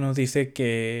 más tarde nos dice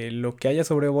que lo que haya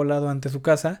sobrevolado ante su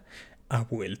casa ha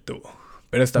vuelto.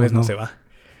 Pero esta vez no se va.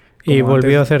 ¿Y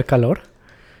volvió a hacer calor?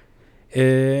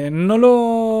 No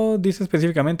lo dice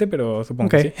específicamente, pero supongo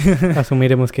que sí.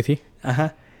 Asumiremos que sí.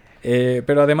 Ajá.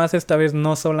 Pero además esta vez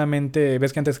no solamente...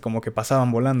 Ves que antes como que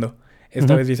pasaban volando.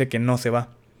 Esta vez dice que no se va.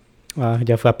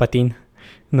 Ya fue a patín,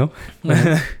 ¿no?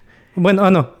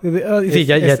 Bueno, no. Sí,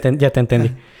 ya te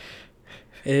entendí.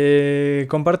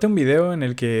 Comparte un video en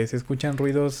el que se escuchan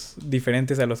ruidos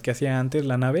diferentes a los que hacía antes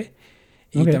la nave.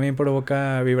 Y también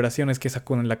provoca vibraciones que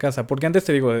sacuden la casa. Porque antes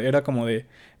te digo, era como de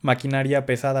maquinaria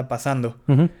pesada pasando.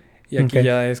 Y aquí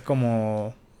ya es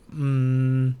como...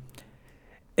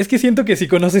 Es que siento que si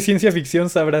conoces ciencia ficción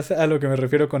sabrás a lo que me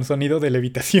refiero con sonido de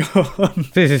levitación.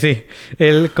 Sí.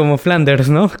 Él como Flanders,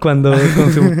 ¿no? Cuando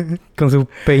con su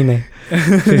peine.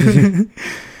 Sí.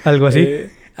 Algo así.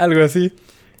 Algo así.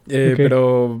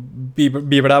 Pero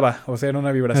vibraba. O sea, era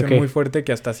una vibración muy fuerte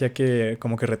que hasta hacía que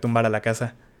como que retumbara la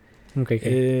casa.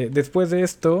 Después de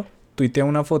esto, tuitea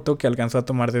una foto que alcanzó a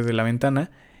tomar desde la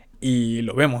ventana y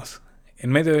lo vemos. En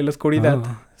medio de la oscuridad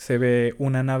se ve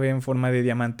una nave en forma de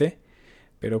diamante,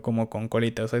 pero como con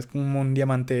colita. O sea, es como un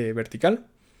diamante vertical.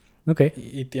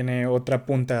 Y tiene otra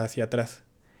punta hacia atrás.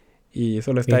 Y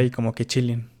solo está ahí como que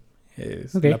chilling.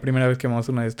 Es la primera vez que vemos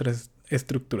una de estas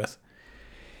estructuras.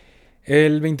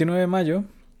 El 29 de mayo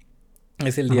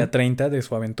es el día 30 de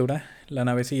su aventura. La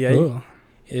nave sigue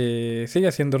ahí. Sigue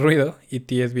haciendo ruido y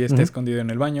TSB está escondido en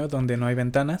el baño donde no hay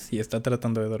ventanas y está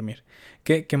tratando de dormir.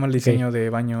 Qué mal diseño de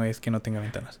baño es que no tenga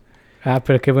ventanas.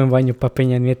 Pero qué buen baño para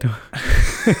Peña Nieto.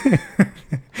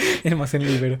 Es más en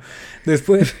libero.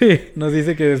 Después nos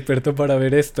dice que despertó para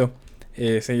ver esto.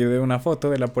 Seguido de una foto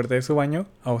de la puerta de su baño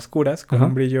a oscuras con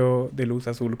un brillo de luz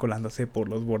azul colándose por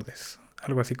los bordes.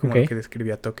 Algo así como lo que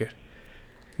describía Tucker.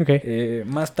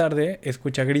 Más tarde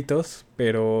escucha gritos,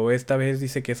 pero esta vez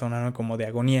dice que sonaron como de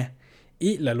agonía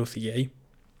y la luz sigue ahí.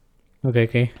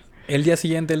 El día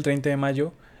siguiente, el 30 de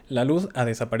mayo, la luz ha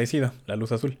desaparecido, la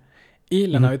luz azul, y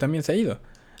la nave también se ha ido.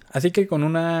 Así que con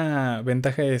una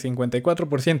ventaja de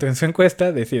 54% en su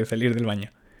encuesta, decide salir del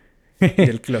baño,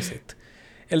 del closet.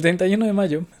 El 31 de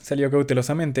mayo salió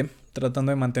cautelosamente,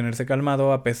 tratando de mantenerse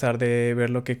calmado a pesar de ver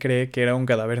lo que cree que era un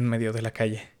cadáver en medio de la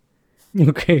calle.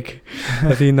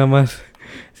 Así nada más.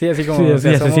 Sí, así como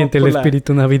se siente el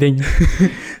espíritu navideño.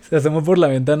 Se asomó por la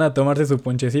ventana a tomarse su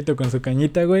ponchecito con su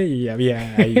cañita, güey, y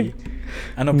había ahí...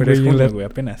 no, pero es junio, güey,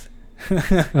 apenas.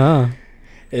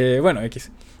 Bueno,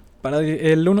 X.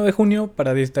 El 1 de junio,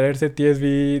 para distraerse,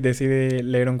 TSB decide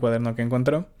leer un cuaderno que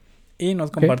encontró y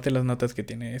nos comparte las notas que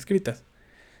tiene escritas.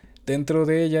 Dentro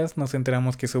de ellas nos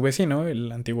enteramos que su vecino,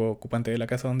 el antiguo ocupante de la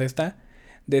casa donde está,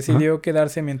 decidió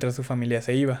quedarse mientras su familia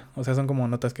se iba. O sea, son como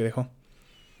notas que dejó.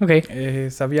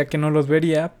 Sabía que no los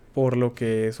vería, por lo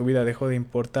que su vida dejó de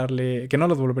importarle, que no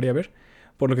los volvería a ver,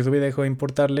 por lo que su vida dejó de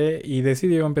importarle y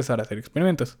decidió empezar a hacer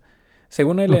experimentos.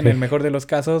 Según él, en el mejor de los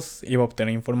casos iba a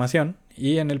obtener información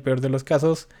y en el peor de los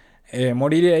casos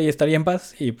moriría y estaría en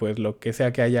paz y pues lo que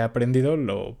sea que haya aprendido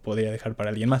lo podría dejar para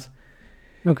alguien más.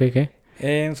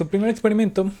 En su primer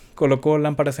experimento colocó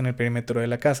lámparas en el perímetro de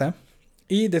la casa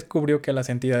y descubrió que a las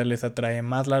entidades les atrae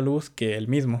más la luz que él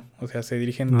mismo, o sea, se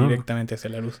dirigen directamente hacia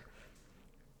la luz.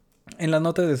 En las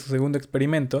notas de su segundo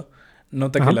experimento,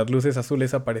 nota que las luces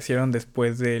azules aparecieron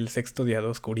después del sexto día de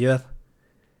oscuridad.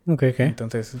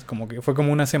 Entonces, como que fue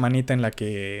como una semanita en la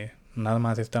que nada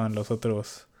más estaban los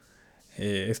otros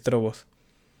estrobos.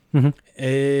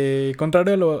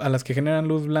 Contrario a las que generan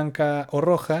luz blanca o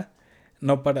roja,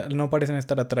 no parecen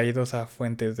estar atraídos a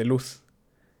fuentes de luz.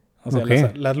 O sea,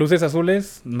 las luces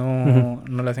azules no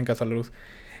le hacen caso a la luz.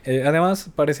 Además,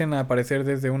 parecen aparecer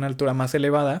desde una altura más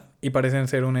elevada y parecen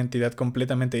ser una entidad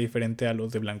completamente diferente a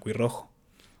los de blanco y rojo.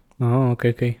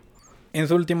 En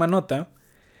su última nota,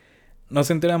 nos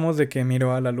enteramos de que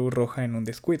miró a la luz roja en un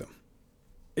descuido.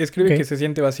 Escribe que se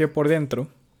siente vacío por dentro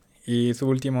y su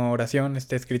última oración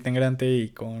está escrita en grande y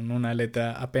con una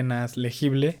letra apenas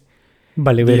legible.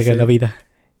 Vale, verga la vida.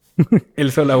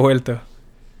 El sol ha vuelto.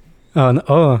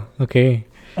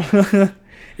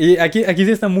 Y aquí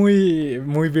sí está muy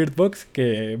Bird Box,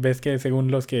 que ves que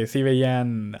según los que sí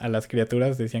veían a las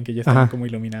criaturas decían que ya estaban como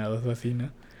iluminados o así, ¿no?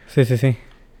 Sí. Sí,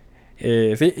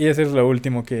 y ese es lo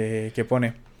último que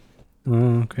pone.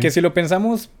 Que si lo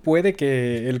pensamos, puede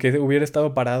que el que hubiera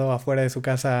estado parado afuera de su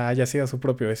casa haya sido su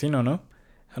propio vecino, ¿no?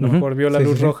 A lo mejor vio la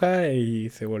luz roja y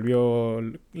se volvió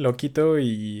loquito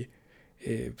y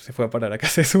se fue a parar a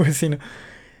casa de su vecino.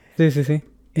 Sí.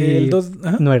 El 2...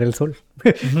 No era el sol.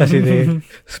 Así de...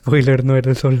 Spoiler, no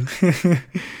era el sol.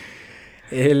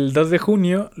 El 2 de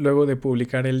junio, luego de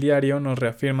publicar el diario, nos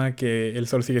reafirma que el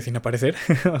sol sigue sin aparecer.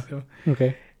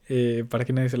 Para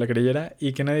que nadie se la creyera.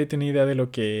 Y que nadie tiene idea de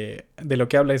lo que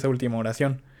habla esa última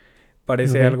oración.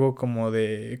 Parece algo como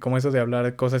eso de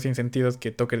hablar cosas sin sentidos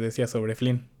que Tucker decía sobre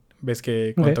Flynn. Ves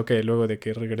que contó que luego de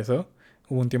que regresó,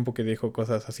 hubo un tiempo que dijo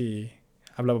cosas así...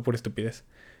 Hablaba por estupidez.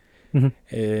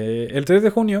 El 3 de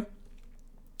junio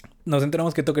nos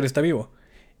enteramos que Tucker está vivo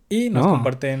y nos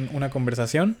comparten una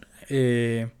conversación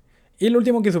y lo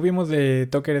último que supimos de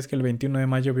Tucker es que el 21 de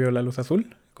mayo vio la luz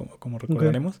azul, como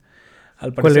recordaremos.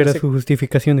 Al ¿Cuál era su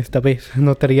justificación esta vez?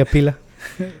 ¿No traía pila?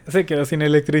 Se quedó sin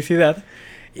electricidad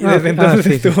y desde entonces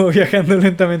estuvo viajando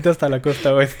lentamente hasta la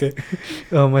costa oeste.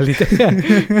 Oh, maldita.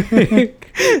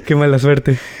 Qué mala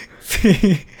suerte.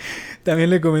 Sí.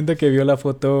 También le comenta que vio la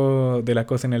foto de la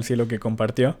cosa en el cielo que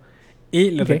compartió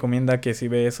y le recomienda que si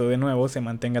ve eso de nuevo se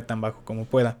mantenga tan bajo como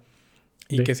pueda.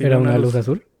 Y que si ¿Era una luz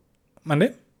azul?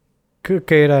 ¿Mandé?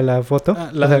 ¿Qué era la foto?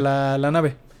 La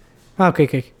nave. Ok.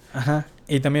 Ajá.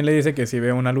 Y también le dice que si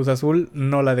ve una luz azul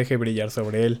no la deje brillar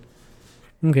sobre él.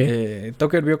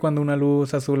 Tucker vio cuando una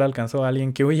luz azul alcanzó a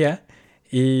alguien que huía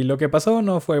y lo que pasó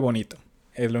no fue bonito.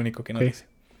 Es lo único que nos dice.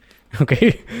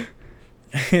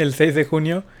 El 6 de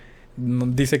junio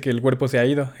dice que el cuerpo se ha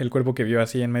ido, el cuerpo que vio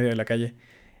así en medio de la calle.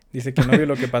 Dice que no vio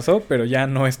lo que pasó, pero ya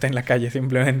no está en la calle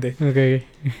simplemente.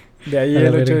 De ahí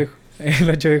el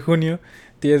 8 de junio,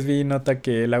 TSB nota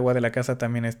que el agua de la casa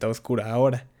también está oscura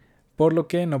ahora, por lo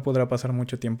que no podrá pasar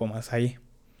mucho tiempo más ahí.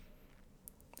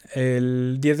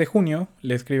 El 10 de junio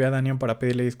le escribe a Daniel para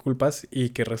pedirle disculpas y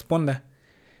que responda.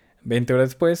 20 horas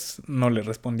después no le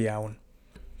respondía aún.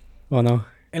 No.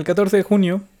 El 14 de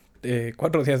junio,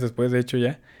 4 días después de hecho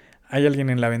ya, hay alguien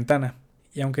en la ventana.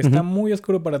 Y aunque está muy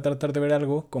oscuro para tratar de ver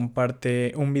algo,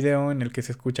 comparte un video en el que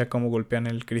se escucha cómo golpean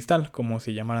el cristal, como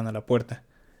si llamaran a la puerta.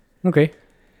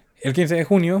 El 15 de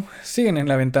junio siguen en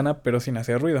la ventana pero sin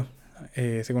hacer ruido,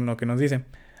 según lo que nos dice.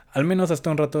 Al menos hasta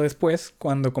un rato después,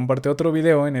 cuando comparte otro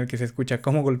video en el que se escucha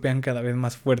cómo golpean cada vez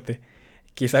más fuerte,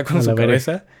 quizá con su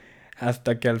cabeza,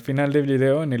 hasta que al final del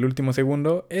video, en el último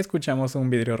segundo, escuchamos un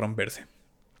vidrio romperse.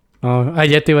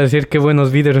 Ya te iba a decir qué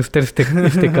buenos vidrios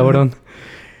este cabrón.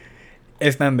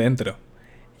 Están dentro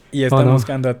y están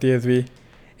buscando a TSB.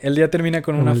 El día termina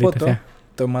con una foto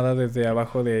tomada desde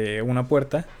abajo de una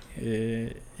puerta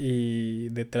y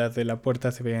detrás de la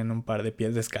puerta se ven un par de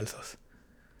pies descalzos.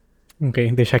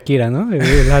 De Shakira, ¿no?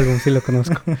 El álbum sí lo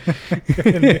conozco.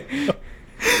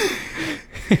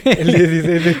 El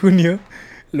 16 de junio,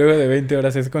 luego de 20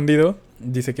 horas escondido,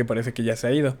 dice que parece que ya se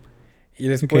ha ido. Y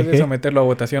después de Ok. someterlo a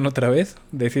votación otra vez,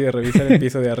 decide revisar el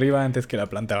piso de arriba antes que la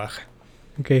planta baja.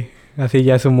 Ok. Así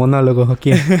ya es un monólogo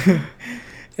aquí.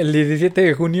 El 17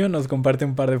 de junio nos comparte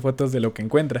un par de fotos de lo que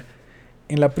encuentra.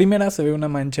 En la primera se ve una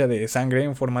mancha de sangre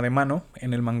en forma de mano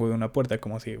en el mango de una puerta,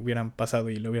 como si hubieran pasado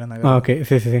y lo hubieran Ah, agarrado. ok.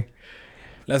 Sí, sí, sí.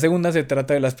 La segunda se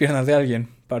trata de las piernas de alguien,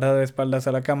 parada de espaldas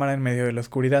a la cámara en medio de la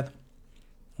oscuridad,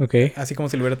 Ok. así como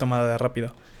si lo hubiera tomado de rápido.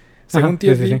 Ajá. Según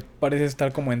Sí, sí, sí. TSB, parece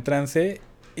estar como en trance,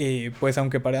 y pues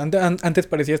aunque antes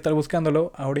parecía estar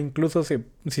buscándolo, ahora incluso si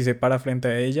se para frente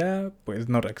a ella, pues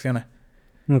no reacciona.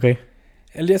 Ok.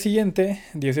 El día siguiente,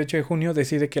 18 de junio,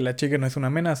 decide que la chica no es una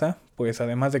amenaza, pues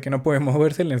además de que no puede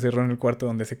moverse, le encerró en el cuarto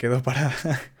donde se quedó parada.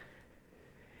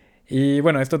 Y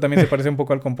bueno, esto también se parece un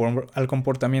poco al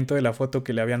comportamiento de la foto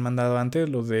que le habían mandado antes,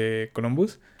 los de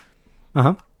Columbus,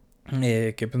 Ajá.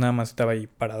 que pues nada más estaba ahí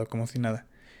parado como si nada.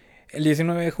 El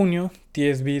 19 de junio,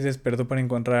 TSB despertó para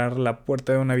encontrar la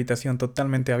puerta de una habitación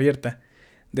totalmente abierta.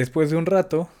 Después de un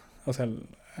rato, o sea,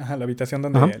 la habitación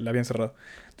Ajá. donde la habían cerrado.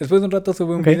 Después de un rato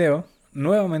sube un Ok. video,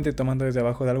 nuevamente tomando desde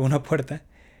abajo de alguna puerta,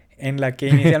 en la que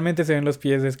inicialmente se ven los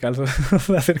pies descalzos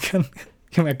acercan,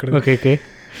 que me acuerdo, Ok, ok.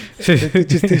 Sí, de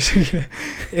tu sí. chiste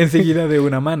enseguida de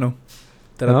una mano, No,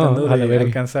 tratando a la de verga.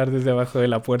 alcanzar desde abajo de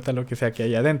la puerta lo que sea que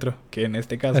hay adentro, que en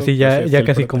este caso Así pues ya, es ya el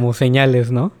casi prota. como señales,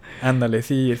 ¿no? Ándale,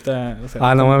 sí, está, o sea,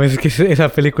 Ah, no mames, es que esa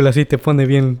película sí te pone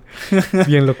bien,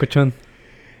 bien locochón.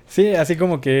 Sí, así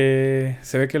como que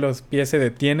se ve que los pies se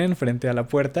detienen frente a la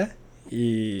puerta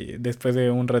y después de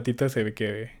un ratito se ve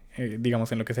que,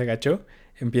 digamos, en lo que se agachó,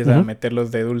 empieza a Ujú.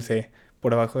 meterlos de dulce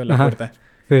por abajo de la Ajá. puerta.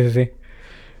 Sí, sí, sí.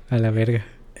 A la verga.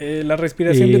 La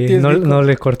respiración de Y no, TSB... no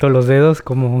le cortó los dedos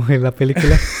como en la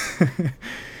película.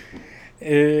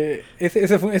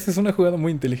 esa es una jugada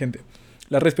muy inteligente.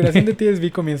 La respiración de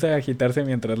TSB comienza a agitarse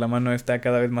mientras la mano está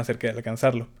cada vez más cerca de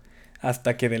alcanzarlo,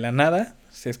 hasta que de la nada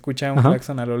se escucha un Ajá.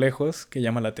 claxon a lo lejos que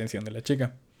llama la atención de la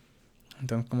chica.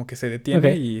 Entonces como que se detiene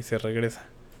Ok. y se regresa.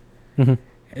 Ujú.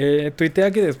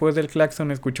 Tuitea que después del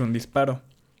claxon escucha un disparo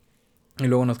y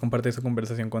luego nos comparte su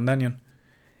conversación con Danion,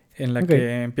 en la Ok.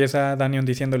 que empieza Danion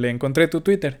diciéndole, encontré tu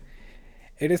Twitter.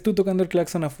 ¿Eres tú tocando el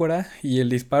claxon afuera y el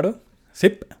disparo?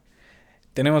 Sí.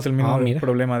 Tenemos el Ah, mismo mira.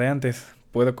 problema de antes.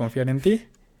 ¿Puedo confiar en ti?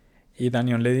 Y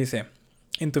Danion le dice,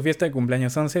 en tu fiesta de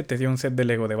cumpleaños 11 te dio un set de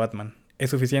Lego de Batman. ¿Es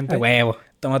A suficiente? huevo.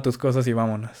 Toma tus cosas y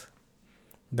vámonos.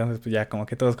 Entonces pues ya como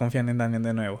que todos confían en Danion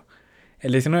de nuevo.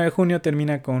 El 19 de junio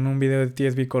termina con un video de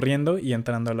TSB corriendo y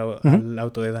entrando Ujú. al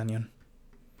auto de Danion.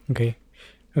 Ok.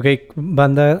 Ok,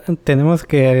 banda, tenemos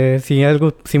que, si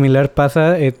algo similar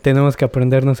pasa, tenemos que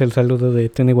aprendernos el saludo de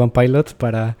 21 Pilots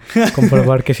para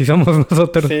comprobar que sí somos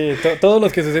nosotros. Sí, todos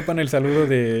los que se sepan el saludo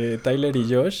de Tyler y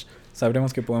Josh,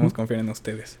 sabremos que podemos confiar en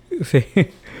ustedes. Sí.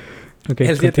 Ok,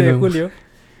 El 7 de continuemos.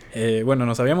 julio, bueno,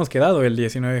 nos habíamos quedado el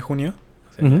 19 de junio,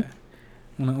 o Ujú. sea,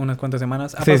 unas cuantas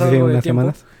semanas. Ha Sí, sí, pasado sí, algo de unas tiempo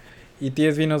semanas. y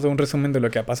TSB nos da un resumen de lo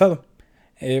que ha pasado.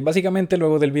 Básicamente,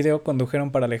 luego del video,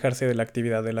 condujeron para alejarse de la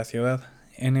actividad de la ciudad.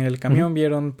 En el Ujú. camión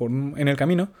en el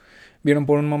camino vieron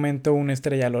por un momento una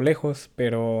estrella a lo lejos,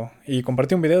 y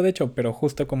compartió un video de hecho, pero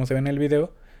justo como se ve en el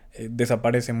video,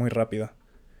 desaparece muy rápido.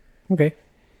 Ok.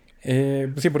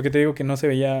 Sí, porque te digo que no se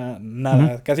veía Ujú.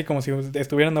 nada, casi como si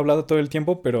estuvieran hablando todo el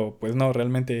tiempo, pero pues no,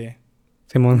 realmente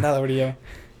Simón. nada brillaba.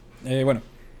 Bueno,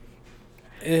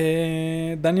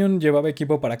 Danion llevaba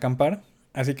equipo para acampar,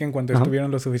 así que en cuanto Ajá.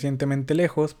 estuvieron lo suficientemente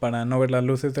lejos para no ver las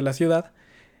luces de la ciudad,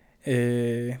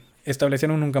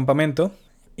 establecieron un campamento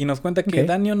y nos cuenta Ok. que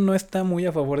Danion no está muy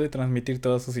a favor de transmitir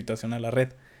toda su situación a la red,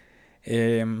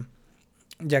 em,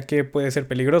 ya que puede ser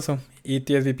peligroso y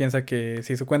TSB piensa que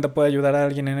si su cuenta puede ayudar a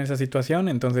alguien en esa situación,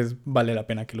 entonces vale la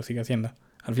pena que lo siga haciendo.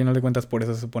 Al final de cuentas, por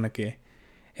eso se supone que,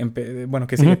 bueno,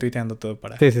 que sigue Ujú. tuiteando todo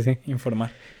para Sí, sí, sí.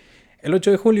 informar. El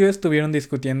 8 de julio estuvieron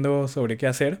discutiendo sobre qué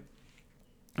hacer,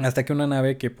 hasta que una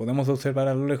nave que podemos observar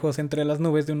a lo lejos entre las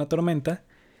nubes de una tormenta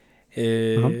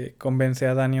Ajá. convence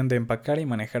a Danion de empacar y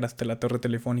manejar hasta la torre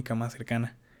telefónica más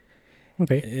cercana. Ok.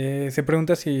 Se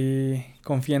pregunta si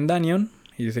confía en Danion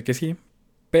y dice que sí,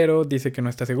 pero dice que no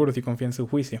está seguro si confía en su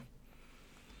juicio.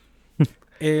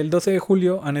 El 12 de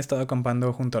julio han estado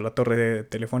acampando junto a la torre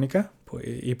telefónica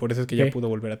y por eso es que ya Ok. pudo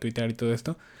volver a tuitear y todo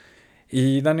esto.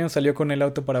 Y Daniel salió con el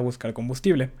auto para buscar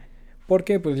combustible,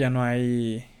 porque pues ya no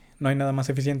hay nada más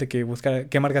eficiente que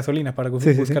quemar gasolina para Sí,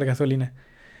 sí, sí. buscar gasolina.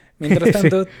 Mientras Sí.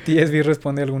 tanto, TSB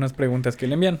responde algunas preguntas que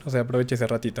le envían, o sea, aprovecha ese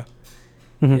ratito.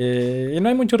 Ujú. Y no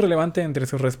hay mucho relevante entre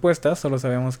sus respuestas, solo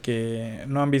sabemos que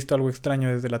no han visto algo extraño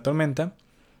desde la tormenta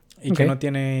y Ok. que no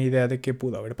tiene idea de qué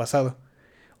pudo haber pasado.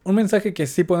 Un mensaje que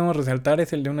sí podemos resaltar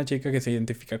es el de una chica que se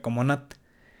identifica como Nat,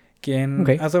 quien Ok.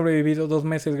 ha sobrevivido 2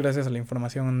 meses gracias a la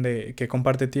información que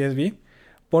comparte TSB,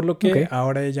 por lo que Ok.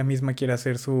 ahora ella misma quiere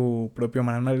hacer su propio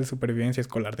manual de supervivencia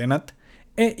escolar de Nat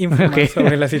e Ok. informar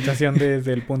sobre la situación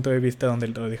desde el punto de vista donde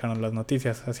lo dejaron las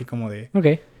noticias, así como de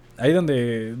Ok. ahí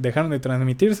donde dejaron de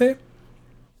transmitirse,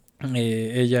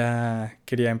 ella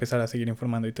quería empezar a seguir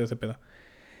informando y todo ese pedo.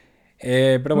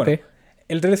 Pero Ok. bueno,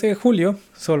 el 13 de julio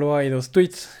solo hay 2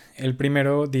 tweets. El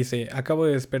primero dice, acabo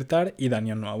de despertar y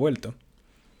Daniel no ha vuelto.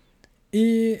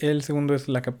 Y el segundo es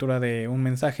la captura de un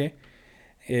mensaje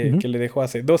Ujú. que le dejó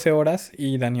hace 12 horas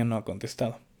y Daniel no ha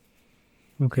contestado.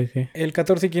 Ok, sí. El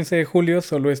 14 y 15 de julio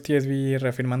solo es TSB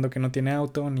reafirmando que no tiene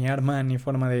auto, ni arma, ni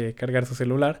forma de cargar su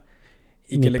celular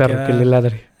y Ni que le perro que le queda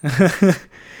ladre.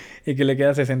 y que le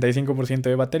queda 65%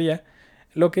 de batería,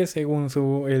 lo que según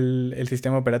el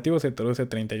sistema operativo se traduce a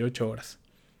 38 horas.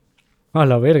 A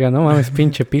la verga, no mames,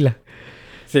 pinche pila.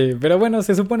 Sí, pero bueno,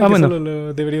 se supone Ah, que bueno. solo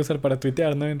lo debería usar para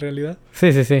tuitear, ¿no? En realidad.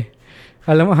 Sí, sí, sí.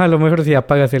 A lo mejor si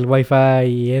apagas el wifi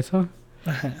y eso.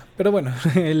 Ajá. Pero bueno,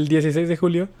 el 16 de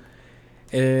julio,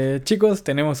 chicos,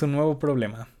 tenemos un nuevo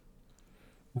problema.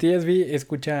 TSB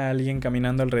escucha a alguien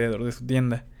caminando alrededor de su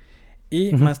tienda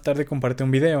y Ujú. más tarde comparte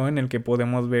un video en el que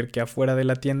podemos ver que afuera de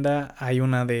la tienda hay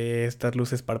una de estas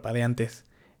luces parpadeantes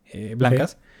Ok.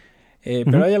 blancas. Pero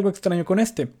Ujú. hay algo extraño con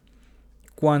este.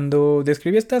 Cuando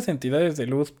describí estas entidades de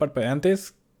luz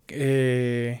parpadeantes,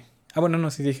 bueno, no,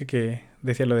 sí dije que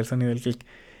decía lo del sonido del clic,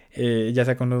 ya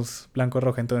sea con luz blanco o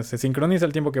roja, entonces se sincroniza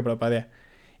el tiempo que parpadea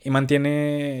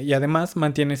y además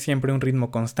mantiene siempre un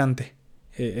ritmo constante,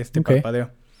 este Ok.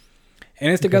 parpadeo. En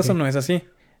este Ok, caso ok. no es así.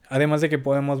 Además de que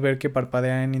podemos ver que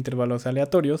parpadea en intervalos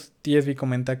aleatorios, TSB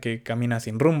comenta que camina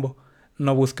sin rumbo,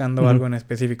 no buscando Ujú. algo en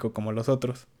específico como los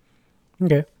otros.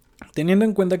 Ok. Teniendo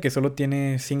en cuenta que solo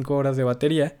tiene 5 horas de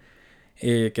batería,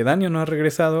 que Daniel no ha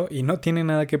regresado y no tiene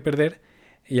nada que perder,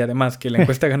 y además que la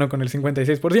encuesta ganó con el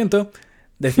 56%,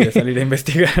 decide salir a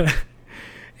investigar.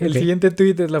 El Ok. siguiente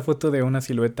tweet es la foto de una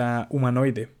silueta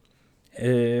humanoide,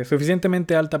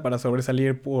 suficientemente alta para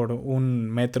sobresalir por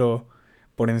 1 metro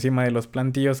por encima de los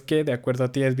plantíos que, de acuerdo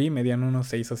a TSB, medían unos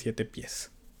 6 o 7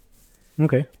 pies.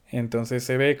 Ok. Entonces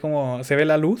se ve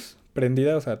la luz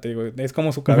prendida, o sea, te digo, es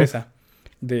como su Ujú. cabeza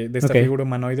de esta Ok. figura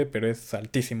humanoide, pero es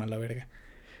altísima la verga.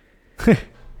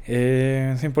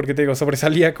 Sí, porque te digo,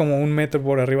 sobresalía como 1 metro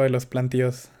por arriba de los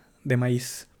plantíos de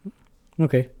maíz.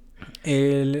 Ok. A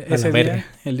la Ese verga. día,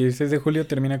 el 16 de julio,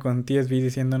 termina con TSB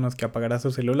diciéndonos que apagará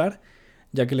su celular,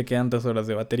 ya que le quedan 2 horas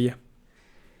de batería.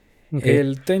 Ok.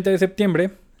 El 30 de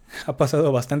septiembre, ha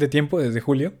pasado bastante tiempo desde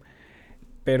julio,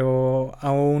 pero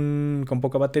aún con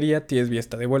poca batería, TSB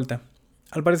está de vuelta.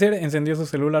 Al parecer, encendió su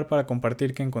celular para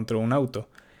compartir que encontró un auto.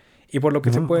 Y por lo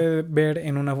que se No. puede ver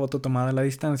en una foto tomada a la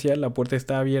distancia, la puerta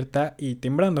está abierta y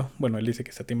timbrando. Bueno, él dice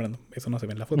que está timbrando. Eso no se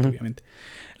ve en la foto, Ujú. obviamente.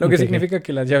 Lo que Ok, ok. significa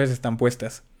que las llaves están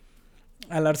puestas.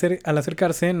 Al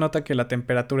acercarse, nota que la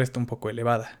temperatura está un poco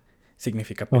elevada.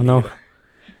 Significa Oh, no. peligro.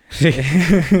 Sí.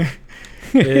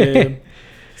 Eh, eh,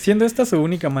 siendo esta su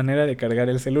única manera de cargar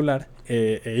el celular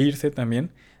e irse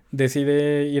también,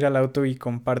 decide ir al auto y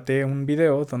comparte un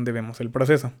video donde vemos el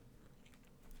proceso.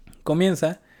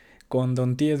 Comienza con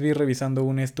Don TSB revisando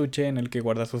un estuche en el que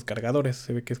guarda sus cargadores.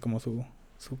 Se ve que es como su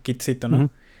kitcito, ¿no? Ujú.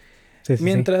 Sí, sí, sí.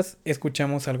 Mientras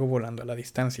escuchamos algo volando a la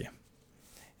distancia.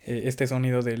 Este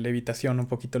sonido de levitación un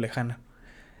poquito lejana.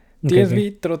 Ok, ok.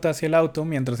 TSB trota hacia el auto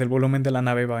mientras el volumen de la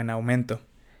nave va en aumento.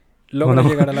 Oh, Logra no.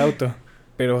 llegar al auto,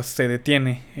 pero se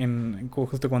detiene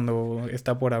justo cuando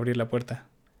está por abrir la puerta.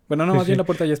 Bueno, no, Sí, más bien sí. la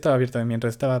puerta ya estaba abierta.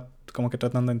 Mientras estaba como que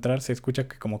tratando de entrar, se escucha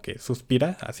que como que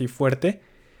suspira así fuerte.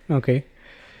 Ok.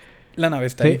 La nave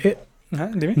está Sí, ahí. Ajá,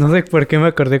 dime. no sé por qué me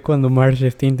acordé cuando Marge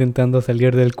está intentando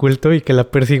salir del culto y que la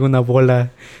persigue una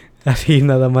bola así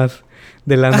nada más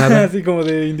de la nada. Así como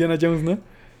de Indiana Jones, ¿no?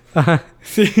 Ajá.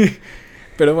 Sí.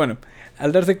 Pero bueno,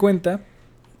 al darse cuenta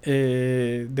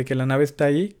de que la nave está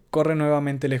ahí, corre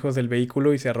nuevamente lejos del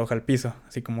vehículo y se arroja al piso.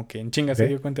 Así como que en chinga se Ok.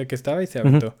 dio cuenta de que estaba y se Ujú.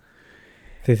 aventó.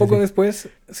 Sí, sí, Poco sí. después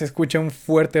se escucha un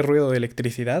fuerte ruido de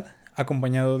electricidad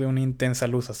acompañado de una intensa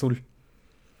luz azul.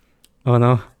 Oh,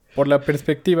 no. Por la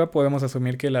perspectiva podemos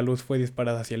asumir que la luz fue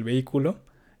disparada hacia el vehículo,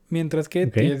 mientras que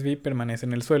Ok. TSB permanece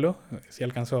en el suelo, si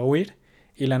alcanzó a huir,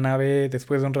 y la nave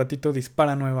después de un ratito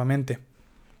dispara nuevamente.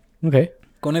 Ok.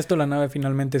 Con esto la nave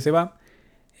finalmente se va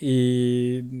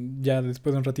y ya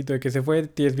después de un ratito de que se fue,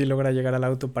 TSB logra llegar al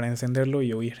auto para encenderlo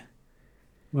y huir.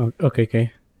 Ok, ok.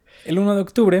 El 1 de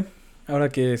octubre, ahora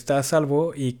que está a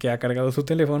salvo y que ha cargado su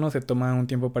teléfono, se toma un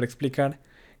tiempo para explicar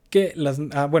que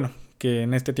que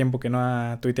en este tiempo que no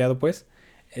ha tuiteado pues,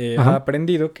 ha Ajá.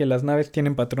 aprendido que las naves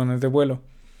tienen patrones de vuelo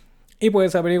y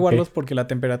puedes Ok. averiguarlos porque la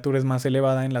temperatura es más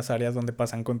elevada en las áreas donde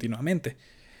pasan continuamente.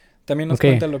 También nos Ok.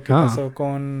 cuenta lo que Ah. pasó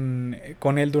con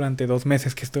él durante 2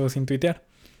 meses que estuvo sin tuitear.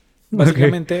 Ok.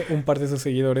 Básicamente, un par de sus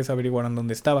seguidores averiguaron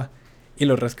dónde estaba y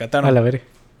lo A rescataron. la verga.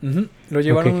 Ujú. Lo Ok,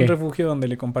 llevaron a un ok. refugio donde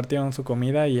le compartieron su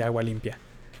comida y agua limpia.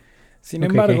 Sin Ok,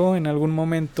 ok. embargo, en algún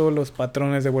momento los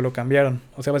patrones de vuelo cambiaron.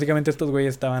 O sea, básicamente estos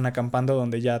güeyes estaban acampando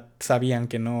donde ya sabían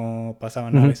que no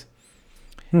pasaban Ujú. aves.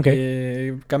 Ok.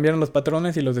 Cambiaron los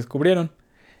patrones y los descubrieron.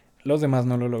 Los demás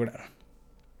no lo lograron.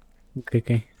 Ok,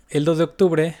 ok. El 2 de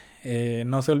octubre,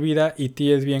 no se olvida, y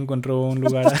TSB encontró un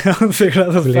lugar a 11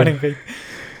 grados Culero. Fahrenheit.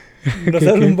 Ok, Nos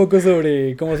habla un ok. poco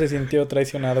sobre cómo se sintió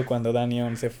traicionado cuando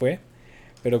Danion se fue,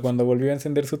 pero cuando volvió a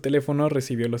encender su teléfono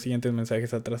recibió los siguientes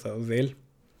mensajes atrasados de él.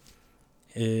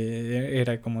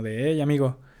 Era como de, hey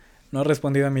amigo, no has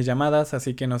respondido a mis llamadas,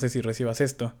 así que no sé si recibas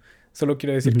esto. Solo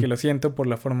quiero decir que Ujú. lo siento por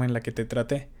la forma en la que te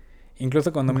traté.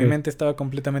 Incluso cuando Ok. mi mente estaba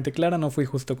completamente clara, no fui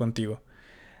justo contigo.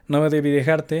 No debí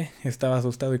dejarte, estaba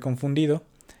asustado y confundido,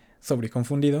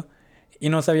 sobreconfundido, y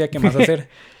no sabía qué más hacer.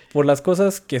 Por las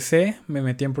cosas que sé, me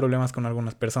metí en problemas con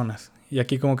algunas personas. Y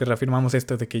aquí como que reafirmamos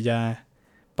esto de que ya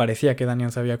parecía que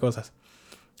Daniel sabía cosas.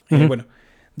 Ujú. Bueno,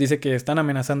 dice que están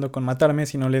amenazando con matarme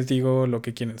si no les digo lo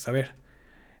que quieren saber.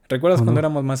 ¿Recuerdas Oh, cuando no.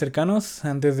 éramos más cercanos,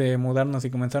 antes de mudarnos y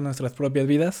comenzar nuestras propias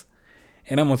vidas?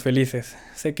 Éramos felices.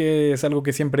 Sé que es algo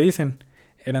que siempre dicen.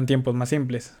 Eran tiempos más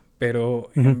simples, pero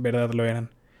Ujú. en verdad lo eran.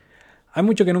 Hay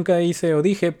mucho que nunca hice o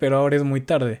dije, pero ahora es muy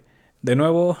tarde. De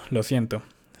nuevo, lo siento.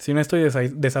 Si no estoy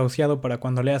desahuciado para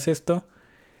cuando leas esto,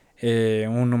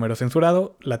 un número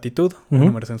censurado, latitud, un Ujú.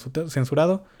 número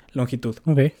censurado, longitud.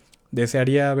 Ok.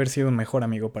 Desearía haber sido un mejor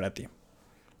amigo para ti.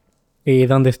 ¿Y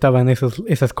dónde estaban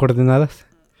esas coordenadas?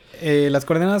 Las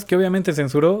coordenadas que obviamente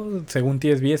censuró, según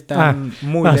TSB, Ah, están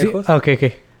muy sí. lejos. Ah, ok,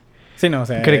 ok. Sí, no, o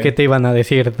sea, Creí que te iban a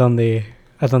decir a dónde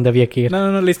había que ir. no,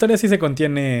 no, no, la historia sí se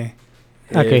contiene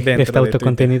Ok, está dentro de Twitter.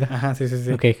 autocontenida. Ajá, sí, sí,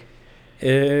 sí. Ok,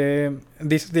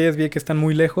 Dice TSB que están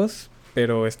muy lejos,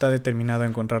 pero está determinado a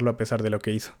encontrarlo a pesar de lo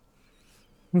que hizo.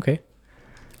 ok.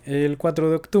 El 4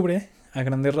 de octubre, a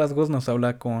grandes rasgos, nos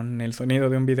habla con el sonido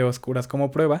de un video a oscuras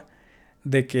como prueba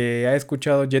de que ha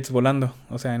escuchado jets volando.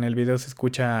 O sea, en el video se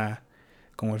escucha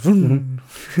como el... Ujú. rum.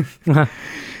 Ajá.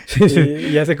 Sí, sí.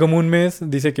 Y hace como un mes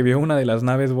dice que vio una de las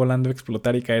naves volando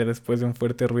explotar y caer después de un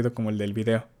fuerte ruido como el del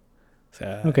video. O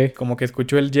sea, Ok. como que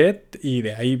escuchó el jet y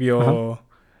de ahí Ajá. vio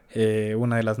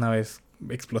una de las naves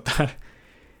explotar.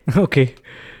 Ok.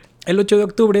 El 8 de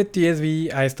octubre,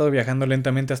 TSB ha estado viajando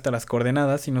lentamente hasta las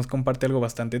coordenadas y nos comparte algo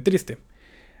bastante triste.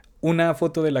 Una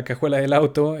foto de la cajuela del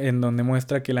auto en donde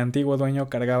muestra que el antiguo dueño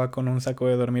cargaba con un saco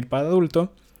de dormir para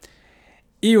adulto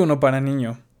y uno para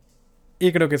niño.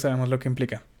 Y creo que sabemos lo que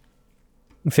implica.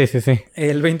 Sí, sí, sí.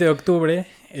 El 20 de octubre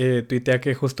tuitea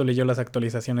que justo leyó las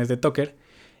actualizaciones de Tucker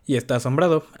y está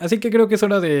asombrado. Así que creo que es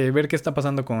hora de ver qué está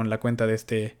pasando con la cuenta de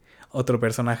este otro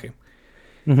personaje.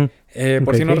 Ujú. Ok,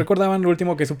 Por si no ok. recordaban, lo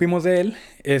último que supimos de él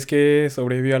es que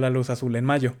sobrevivió a la luz azul en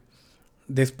mayo.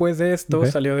 Después de esto Ok.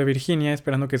 salió de Virginia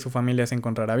esperando que su familia se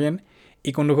encontrara bien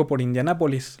y condujo por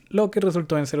Indianápolis, lo que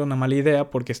resultó en ser una mala idea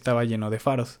porque estaba lleno de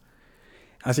faros.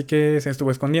 Así que se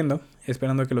estuvo escondiendo,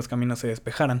 esperando que los caminos se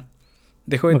despejaran.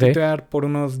 Dejó de Ok. tuitear por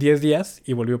unos 10 días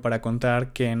y volvió para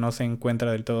contar que no se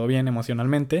encuentra del todo bien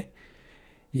emocionalmente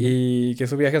Ujú. y que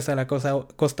su viaje hasta la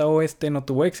costa oeste no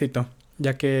tuvo éxito,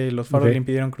 ya que los faros le Ok.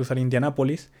 impidieron cruzar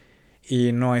Indianápolis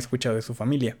y no ha escuchado de su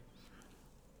familia.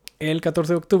 El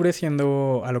 14 de octubre,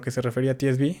 siendo a lo que se refería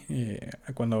TSB,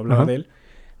 cuando hablaba Ajá. de él,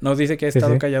 nos dice que ha Sí,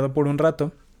 estado sí. callado por un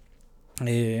rato.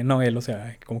 No él, o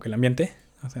sea, como que el ambiente.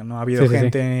 O sea, no ha habido Sí, sí, sí.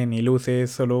 gente ni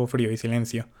luces, solo frío y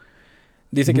silencio.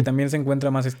 Dice que Ujú. también se encuentra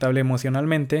más estable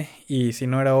emocionalmente y si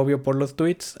no era obvio por los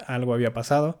tweets, algo había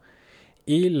pasado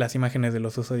y las imágenes de lo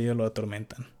sucedido lo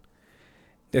atormentan.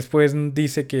 Después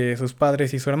dice que sus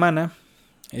padres y su hermana,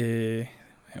 eh,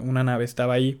 una nave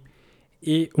estaba ahí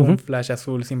y un Ujú. flash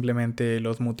azul simplemente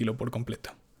los mutiló por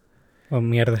completo. Oh,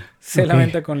 mierda. Se Ok.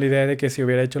 lamenta con la idea de que si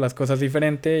hubiera hecho las cosas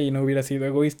diferente y no hubiera sido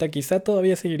egoísta, quizá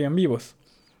todavía seguirían vivos.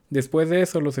 Después de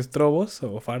eso, los estrobos,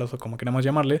 o faros, o como queramos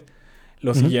llamarle,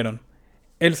 lo Ujú. siguieron.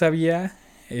 Él sabía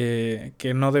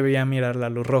que no debía mirar la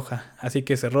luz roja, así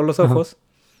que cerró los Ajá. ojos,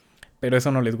 pero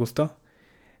eso no les gustó,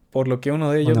 por lo que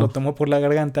uno de Oh, ellos lo no. tomó por la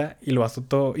garganta y lo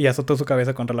azotó y azotó su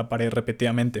cabeza contra la pared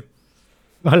repetidamente.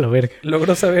 A la verga.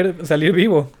 Logró salir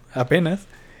vivo, apenas,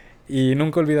 y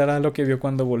nunca olvidará lo que vio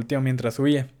cuando volteó mientras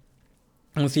huía.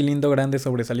 Un cilindro grande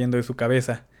sobresaliendo de su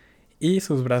cabeza, y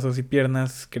sus brazos y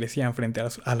piernas crecían frente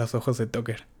a los ojos de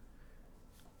Tucker.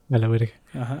 A la verga.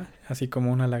 Ajá, así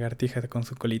como una lagartija con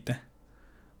su colita.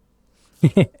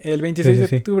 El Sí, 26 de sí,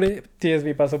 sí. octubre,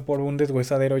 TSB pasó por un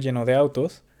deshuesadero lleno de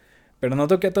autos, pero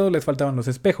notó que a todos les faltaban los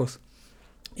espejos.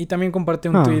 Y también comparte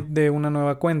un tweet de una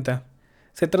nueva cuenta.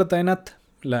 Se trata de Nat,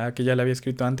 la que ya le había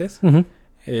escrito antes,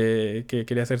 que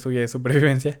quería hacer su guía de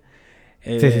supervivencia.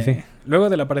 Sí. Luego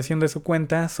de la aparición de su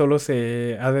cuenta, solo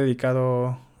se ha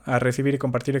dedicado a recibir y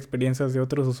compartir experiencias de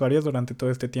otros usuarios durante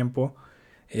todo este tiempo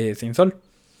sin sol.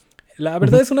 La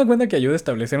verdad es una cuenta que ayuda a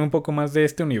establecer un poco más de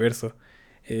este universo.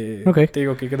 Te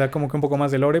digo que da como que un poco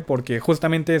más de lore porque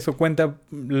justamente su cuenta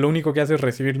lo único que hace es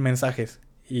recibir mensajes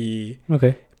y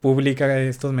publica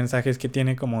estos mensajes que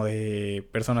tiene como de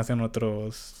personas en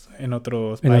otros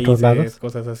países,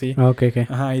 cosas así.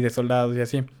 Ajá, y de soldados y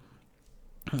así.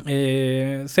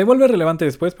 Se vuelve relevante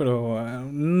después, pero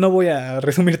no voy a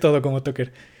resumir todo como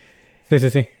Tucker.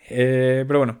 Sí.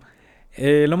 Pero bueno,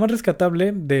 lo más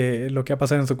rescatable de lo que ha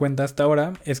pasado en su cuenta hasta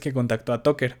ahora es que contactó a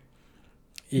Tucker.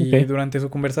 Y durante su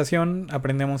conversación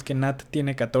aprendemos que Nat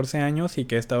tiene 14 años y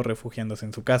que ha estado refugiándose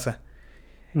en su casa.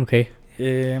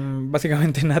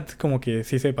 Básicamente Nat como que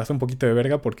sí se pasó un poquito de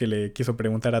verga porque le quiso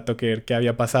preguntar a Tucker qué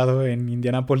había pasado en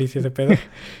Indianápolis y ese pedo.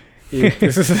 Y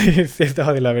pues sí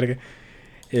estaba de la verga.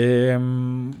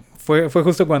 Fue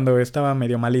justo cuando estaba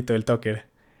medio malito el Tucker.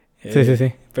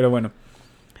 Sí. Pero bueno.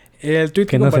 El tweet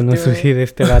que no compartió... se nos suicide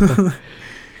este gato.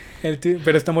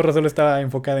 Pero esta morra solo estaba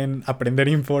enfocada en aprender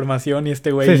información y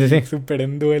este güey súper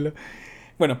en duelo.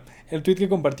 Bueno, el tweet que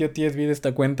compartió TSB de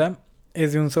esta cuenta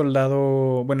es de un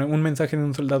soldado... Bueno, un mensaje de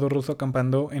un soldado ruso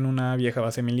acampando en una vieja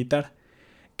base militar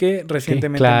que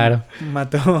recientemente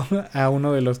mató a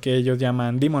uno de los que ellos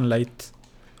llaman Demon Lights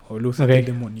o luces del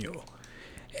demonio.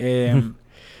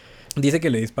 Dice que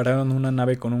le dispararon una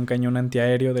nave con un cañón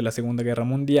antiaéreo de la Segunda Guerra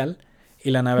Mundial y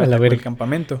la nave atacó el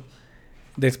campamento.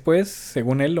 Después,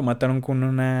 según él, lo mataron con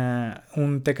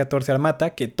un T-14 Armata,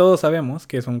 que todos sabemos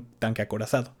que es un tanque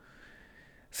acorazado.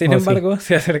 Sin embargo,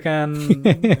 se acercan,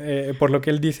 por lo que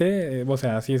él dice, o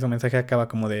sea, sí, su mensaje acaba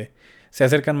como de... Se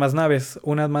acercan más naves,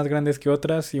 unas más grandes que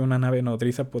otras, y una nave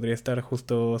nodriza podría estar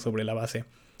justo sobre la base.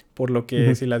 Por lo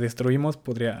que si la destruimos,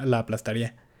 la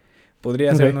aplastaría.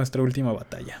 Podría ser nuestra última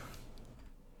batalla.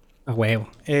 A huevo.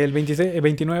 El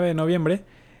 29 de noviembre,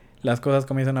 las cosas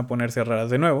comienzan a ponerse raras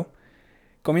de nuevo.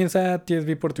 Comienza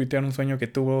TSB por tuitear un sueño que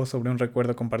tuvo sobre un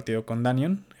recuerdo compartido con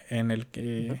Danion, en el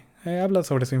que habla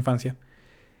sobre su infancia.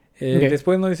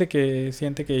 Después nos dice que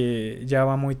siente que ya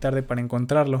va muy tarde para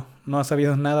encontrarlo, no ha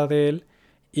sabido nada de él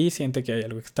y siente que hay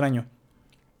algo extraño.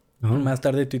 Más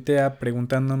tarde tuitea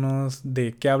preguntándonos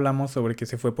de qué hablamos sobre que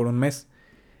se fue por un mes.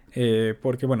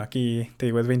 Porque bueno, aquí te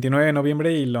digo, es 29 de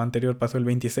noviembre y lo anterior pasó el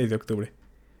 26 de octubre.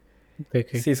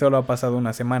 Sí, solo ha pasado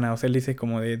una semana. O sea, él dice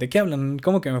como ¿de qué hablan?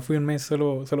 ¿Cómo que me fui un mes?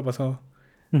 Solo pasó...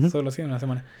 Solo sí, una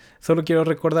semana. Solo quiero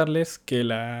recordarles que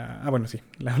la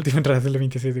última entrada es el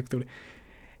 26 de octubre.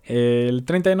 El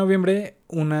 30 de noviembre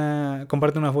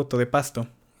comparte una foto de pasto.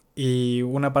 Y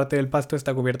una parte del pasto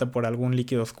está cubierta por algún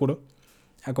líquido oscuro.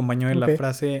 Acompañó de la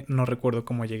frase, no recuerdo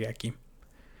cómo llegué aquí.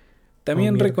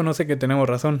 También reconoce que tenemos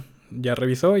razón. Ya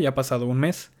revisó y ha pasado un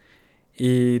mes.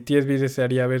 Y TSB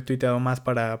desearía haber tuiteado más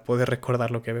para poder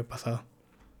recordar lo que había pasado.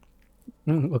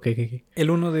 El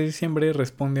 1 de diciembre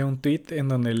responde a un tweet en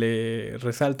donde le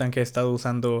resaltan que ha estado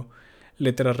usando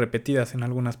letras repetidas en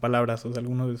algunas palabras. O sea,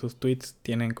 algunos de sus tweets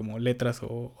tienen como letras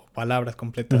o palabras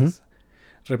completas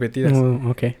repetidas.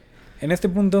 En este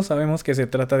punto sabemos que se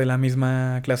trata de la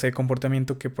misma clase de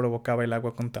comportamiento que provocaba el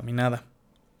agua contaminada.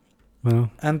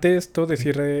 Ante esto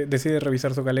decide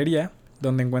revisar su galería,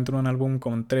 donde encuentra un álbum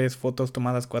con 3 fotos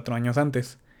tomadas 4 años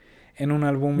antes, en un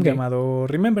álbum llamado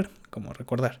Remember, como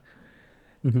recordar.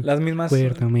 Las mismas...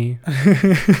 Acuérdame.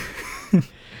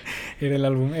 Era el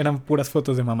álbum, eran puras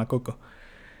fotos de Mamacoco.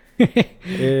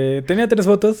 Tenía 3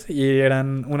 fotos y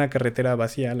eran una carretera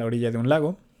vacía a la orilla de un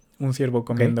lago, un ciervo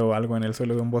comiendo algo en el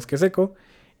suelo de un bosque seco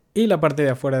y la parte de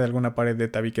afuera de alguna pared de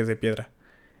tabiques de piedra.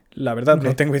 La verdad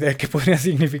no tengo idea de qué podría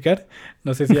significar.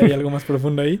 No sé si hay algo más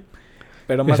profundo ahí.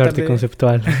 Pero más tarde... Es arte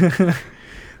conceptual.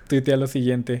 Tuitea lo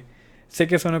siguiente. Sé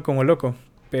que sueno como loco,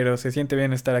 pero se siente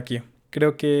bien estar aquí.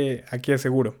 Creo que aquí es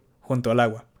seguro. Junto al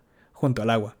agua. Junto al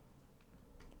agua.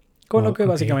 Con lo que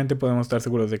básicamente podemos estar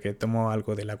seguros de que tomó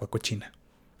algo del agua cochina.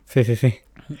 Sí.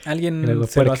 Alguien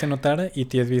se lo hace notar y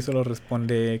TSB solo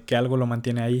responde que algo lo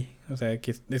mantiene ahí. O sea,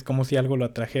 que es como si algo lo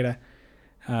atrajera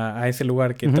a ese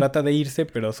lugar, que trata de irse,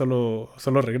 pero solo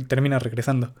termina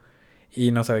regresando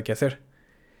y no sabe qué hacer.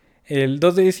 El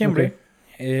 2 de diciembre,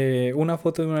 una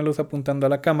foto de una luz apuntando a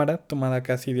la cámara, tomada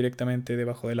casi directamente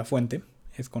debajo de la fuente,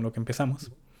 es con lo que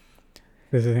empezamos.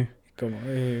 Sí.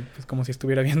 Como si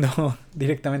estuviera viendo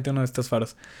directamente uno de estos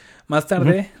faros. Más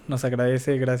tarde nos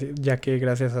agradece ya que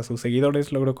gracias a sus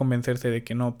seguidores logró convencerse de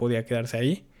que no podía quedarse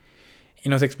ahí. Y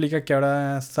nos explica que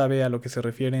ahora sabe a lo que se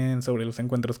refieren sobre los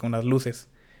encuentros con las luces.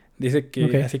 Dice Ok,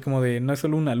 que así como de, no es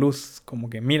solo una luz, como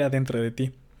que mira dentro de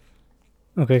ti.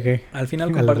 ok, ok. Al final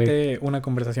A la verga. comparte una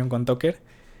conversación con Tucker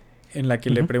en la que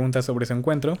le Ujú. pregunta sobre su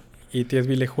encuentro y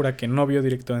TSB le jura que no vio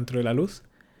directo dentro de la luz,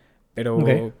 Ok.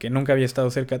 pero que nunca había estado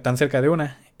tan cerca de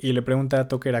una, y le pregunta a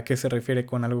Tucker a qué se refiere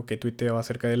con algo que tuiteó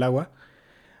acerca del agua,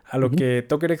 a lo Ujú. que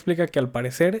Tucker explica que al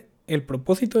parecer el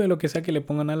propósito de lo que sea que le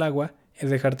pongan al agua es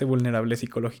dejarte vulnerable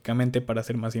psicológicamente para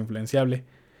ser más influenciable,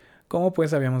 como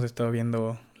pues habíamos estado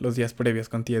viendo los días previos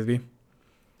con TSB.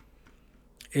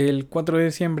 El 4 de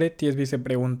diciembre, TSB se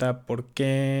pregunta por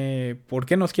qué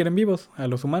nos quieren vivos a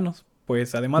los humanos.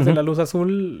 Pues además de Ujú. la luz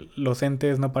azul, los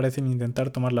entes no parecen intentar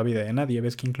tomar la vida de nadie.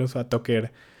 Ves que incluso a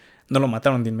Tucker no lo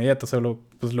mataron de inmediato, solo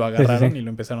pues lo Sí, sí, sí. agarraron y lo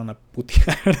empezaron a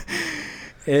putear.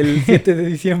 El 7 de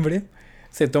diciembre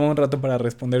se toma un rato para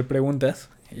responder preguntas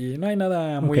y no hay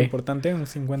nada muy Ok. importante, un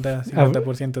Ab-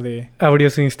 50% de... abrió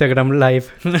su Instagram Live.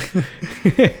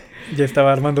 Ya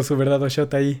estaba armando su verdadero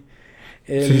shot ahí.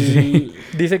 Sí, sí, sí.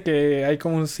 Dice que hay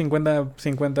como un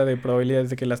 50-50 de probabilidades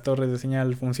de que las torres de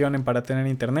señal funcionen para tener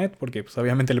internet, porque pues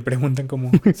obviamente le preguntan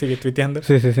cómo sigue tuiteando.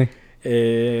 Sí, sí, sí.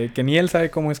 Que ni él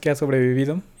sabe cómo es que ha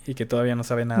sobrevivido y que todavía no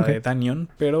sabe nada Ok, de Danion,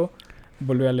 pero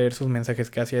volvió a leer sus mensajes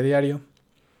casi a diario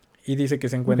y dice que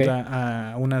se ok,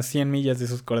 encuentra a unas 100 millas de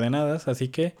sus coordenadas, así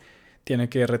que tiene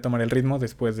que retomar el ritmo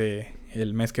después de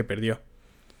el mes que perdió.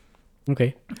 ok.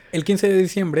 El 15 de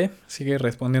diciembre sigue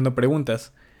respondiendo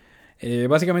preguntas.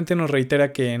 Básicamente nos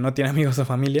reitera que no tiene amigos o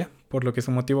familia, por lo que su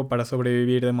motivo para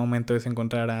sobrevivir de momento es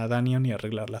encontrar a Danion y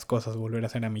arreglar las cosas, volver a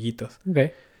ser amiguitos.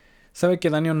 Ok. Sabe que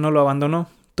Danion no lo abandonó,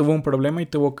 tuvo un problema y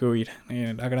tuvo que huir.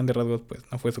 A grandes rasgos, pues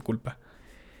no fue su culpa.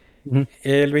 Ujú.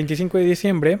 El 25 de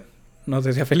diciembre nos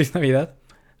desea feliz Navidad.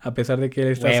 A pesar de que él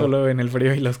está Huevo. solo en el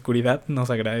frío y la oscuridad, nos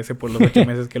agradece por los 8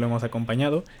 meses que lo hemos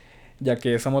acompañado, ya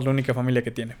que somos la única familia que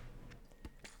tiene.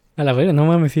 A la verga, no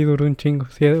mames, sí duró un chingo.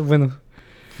 Sí, bueno,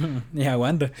 Y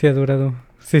aguanta. sí ha durado.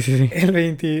 Sí, sí, sí. El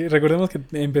 20, recordemos que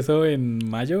empezó en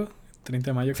mayo,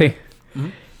 30 de mayo creo. Sí. Ujú.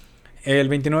 El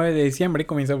 29 de diciembre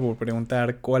comienza por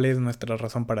preguntar cuál es nuestra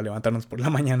razón para levantarnos por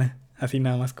la mañana. Así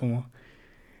nada más como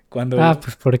Ah, cuando...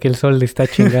 pues porque el sol le está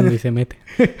chingando y se mete.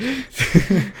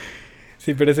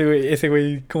 Sí, pero ese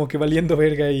güey como que valiendo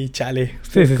verga y chale. Sí,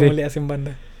 ¿Ustedes sí, cómo sí. le hacen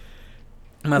banda?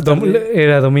 Más tarde,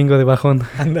 Era domingo de bajón.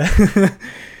 anda.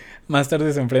 Más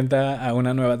tarde se enfrenta a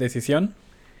una nueva decisión.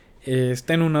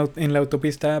 Está en la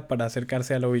autopista para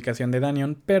acercarse a la ubicación de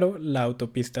Danion, pero la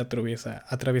autopista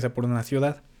atraviesa por una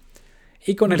ciudad.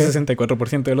 Y con el Ok.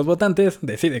 64% de los votantes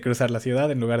decide cruzar la ciudad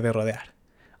en lugar de rodear.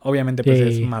 Obviamente pues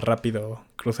es Yay. más rápido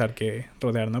cruzar que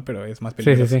rodear, ¿no? Pero es más Sí, sí,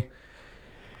 peligroso. sí.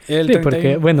 El Sí, porque,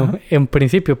 31... bueno, Ajá. en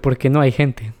principio porque no hay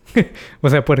gente. O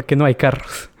sea, porque no hay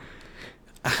carros.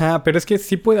 Ajá, pero es que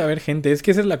sí puede haber gente. Es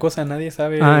que esa es la cosa, nadie Ah,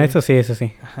 sabe... eso sí, eso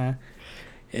sí. Ajá.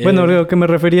 Bueno, El... lo que me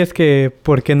refería es que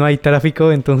porque no hay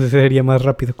tráfico, entonces sería más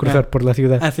rápido Ah, cruzar por la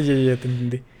ciudad. sí, ya te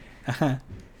entendí. Ajá.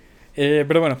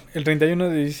 Pero bueno, el 31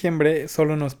 de diciembre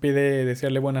solo nos pide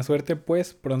desearle buena suerte,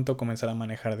 pues pronto comenzará a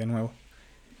manejar de nuevo.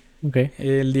 Ok.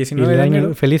 El ¿Y 19 el de año,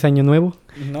 enero... feliz año nuevo?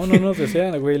 No, no nos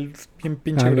desea, güey, es bien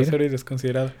pinche Ah, mira. grosero y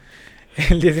desconsiderado.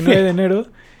 El 19 de enero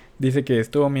dice que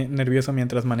estuvo nervioso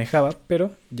mientras manejaba,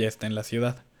 pero ya está en la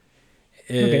ciudad.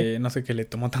 Ok. No sé qué le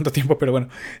tomó tanto tiempo, pero bueno,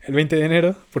 el 20 de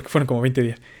enero, porque fueron como 20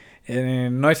 días.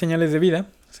 No hay señales de vida,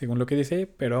 según lo que dice,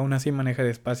 pero aún así maneja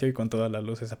despacio y con todas las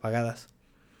luces apagadas.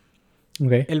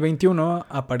 Ok. El 21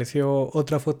 apareció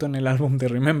otra foto en el álbum de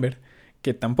Remember,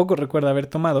 que tampoco recuerda haber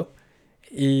tomado.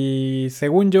 Y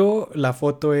según yo, la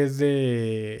foto es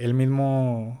de el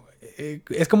mismo...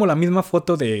 es como la misma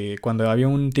foto de cuando había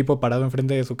un tipo parado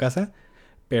enfrente de su casa, Ajá.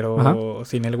 pero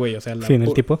sin el güey, o sea, Sí, en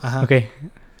el tipo. Ok. Ajá.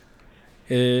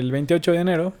 El 28 de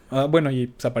enero, bueno, y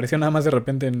pues apareció nada más de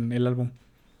repente en el álbum.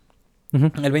 Ujú.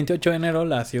 El 28 de enero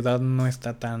la ciudad no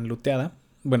está tan looteada.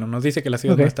 Bueno, nos dice que la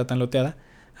ciudad Ok. no está tan looteada,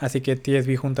 así que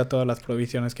TSB junta todas las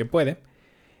provisiones que puede.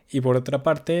 Y por otra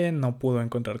parte, no pudo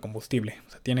encontrar combustible.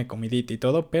 O sea, tiene comidita y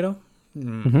todo, pero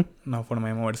Ujú. no forma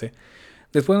de moverse.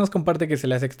 Después nos comparte que se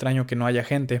le hace extraño que no haya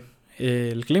gente.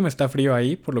 El clima está frío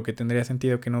ahí, por lo que tendría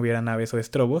sentido que no hubiera naves o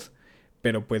estrobos,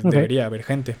 pero pues Ok. debería haber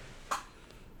gente.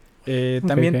 Ok,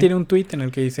 También ok. tiene un tweet en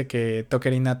el que dice que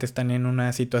Tucker y Nat están en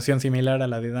una situación similar a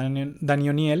la de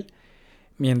Daniel y él,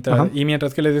 Ajá.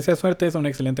 mientras que les desea suerte es un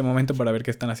excelente momento para ver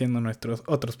qué están haciendo nuestros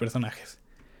otros personajes.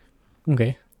 Ok.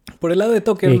 Por el lado de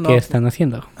Tucker ¿Y qué no, están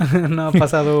haciendo? no ha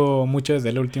pasado mucho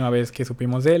desde la última vez que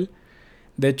supimos de él.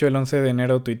 De hecho, el 11 de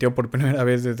enero tuiteó por primera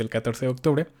vez desde el 14 de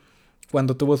octubre,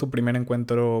 cuando tuvo su primer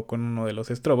encuentro con uno de los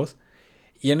estrobos.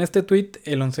 Y en este tweet,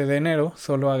 el 11 de enero,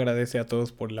 solo agradece a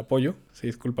todos por el apoyo, se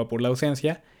disculpa por la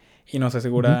ausencia y nos Ujú.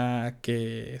 asegura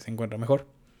que se encuentra mejor.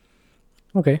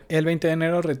 Ok. El 20 de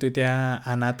enero retuitea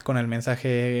a Nat con el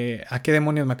mensaje ¿a qué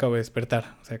demonios me acabo de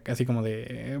despertar? O sea, casi como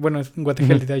de... Bueno, es What the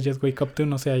hell Ujú. did I just wake up to?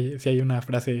 No sé si hay una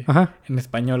frase Ajá. en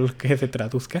español que se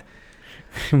traduzca.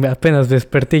 Apenas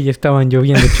desperté y estaban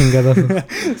lloviendo chingadazos.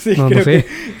 Sí, No, no creo que sé.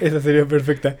 esa sería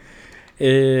perfecta.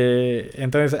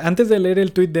 Entonces, antes de leer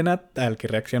el tweet de Nat, al que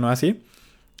reaccionó así,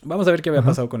 vamos a ver qué había Ajá.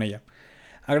 pasado con ella.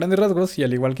 A grandes rasgos, y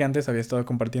al igual que antes, había estado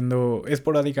compartiendo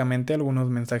esporádicamente algunos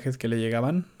mensajes que le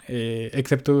llegaban,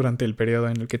 excepto durante el periodo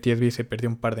en el que TSB se perdió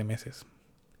un par de meses.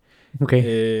 Ok.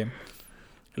 Eh,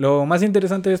 lo más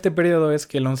interesante de este periodo es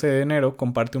que el 11 de enero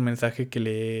comparte un mensaje que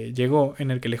le llegó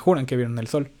en el que le juran que vieron el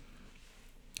sol,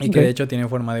 y Ok. que de hecho tiene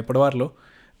forma de probarlo,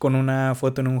 con una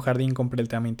foto en un jardín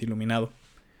completamente iluminado.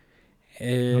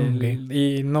 Oh, ok.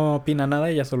 Y no opina nada,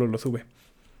 ella solo lo sube.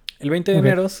 El 20 de Ok.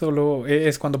 enero solo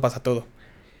es cuando pasa todo.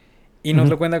 Y nos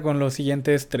Ujú. lo cuenta con los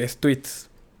siguientes 3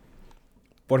 tweets.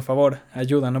 Por favor,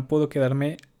 ayuda, no puedo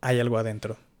quedarme, hay algo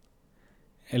adentro.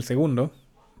 El segundo,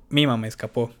 Mima me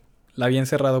escapó. La había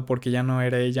encerrado porque ya no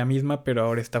era ella misma, pero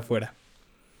ahora está fuera.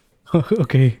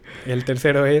 Ok. El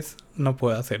tercero es, no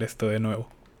puedo hacer esto de nuevo.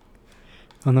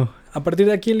 Oh, no. A partir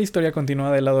de aquí la historia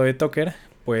continúa del lado de Tucker,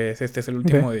 pues este es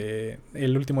Ok.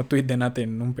 el último tweet de Nat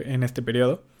en este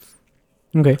periodo.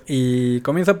 Ok. Y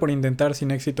comienza por intentar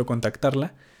sin éxito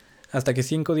contactarla, hasta que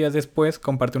 5 días después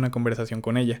comparte una conversación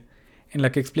con ella, en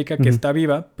la que explica que Ujú. está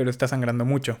viva, pero está sangrando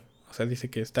mucho. O sea, dice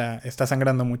que está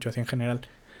sangrando mucho así en general.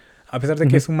 A pesar de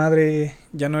que Ujú. su madre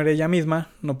ya no era ella misma,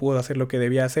 no pudo hacer lo que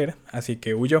debía hacer, así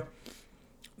que huyó.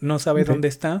 No sabe Ok. dónde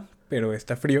está, pero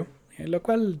está frío, lo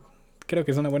cual creo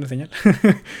que es una buena señal.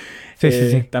 Sí,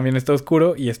 sí, sí. También está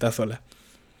oscuro y está sola.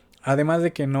 Además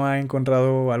de que no ha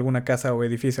encontrado alguna casa o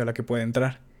edificio a la que pueda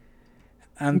entrar.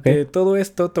 Ok. Ante todo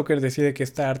esto, Tucker decide que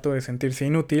está harto de sentirse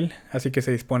inútil, así que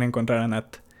se dispone a encontrar a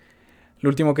Nat. Lo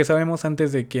último que sabemos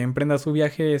antes de que emprenda su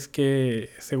viaje es que,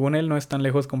 según él, no es tan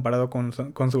lejos comparado con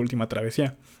su última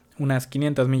travesía, unas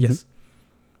 500 Ujú. millas.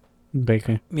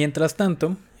 Ok. Mientras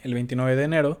tanto, el 29 de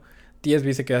enero,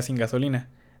 TSB se queda sin gasolina,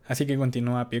 así que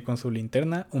continúa a pie con su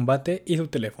linterna, un bate y su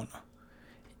teléfono,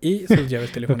 y sus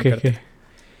llaves teléfono Ok, y ok. cartera.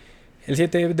 El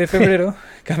 7 de febrero,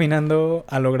 caminando,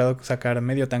 ha logrado sacar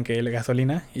medio tanque de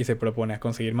gasolina y se propone a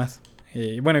conseguir más.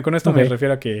 Bueno, y con esto me Ok.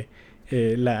 refiero a que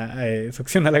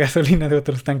succiona la gasolina de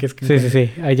otros tanques que Sí, sí, encuentre.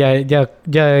 sí. Ah,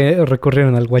 ya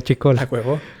recurrieron al A huachicol.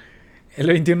 huevo. El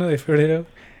 21 de febrero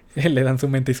le dan su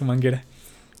menta y su manguera.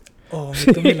 Oh,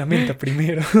 me tomé la menta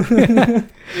primero.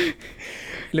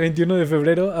 El 21 de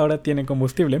febrero ahora tiene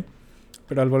combustible,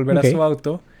 pero al volver a su Ok.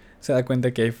 auto se da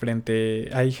cuenta que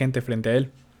hay gente frente a él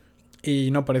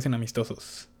y no parecen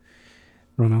amistosos.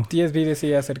 No, no. TSB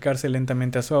decide acercarse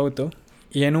lentamente a su auto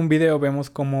y en un video vemos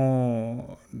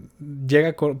cómo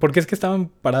porque es que estaban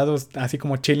parados así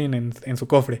como chilling en su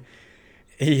cofre.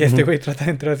 Y este Ujú. güey trata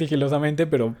de entrar sigilosamente,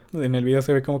 pero en el video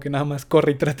se ve como que nada más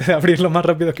corre y trata de abrir lo más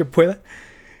rápido que pueda.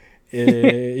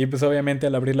 Y pues obviamente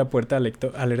al abrir la puerta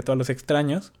alertó a los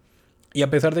extraños. Y a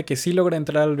pesar de que sí logra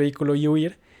entrar al vehículo y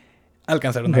huir,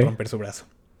 alcanzaron a Ok. romper su brazo.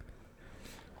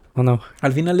 Oh, no.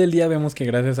 Al final del día vemos que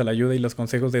gracias a la ayuda y los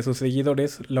consejos de sus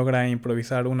seguidores logra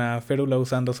improvisar una férula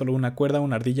usando solo una cuerda,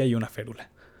 una ardilla y una férula.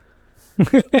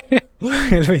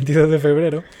 El 22 de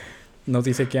febrero nos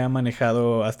dice que ha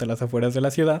manejado hasta las afueras de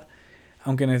la ciudad,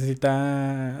 aunque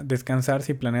necesita descansar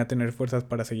si planea tener fuerzas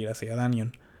para seguir hacia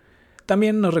Danion.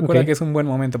 También nos recuerda que Ok. es un buen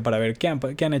momento para ver qué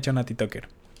han hecho Nat y Tucker.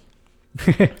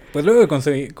 Pues luego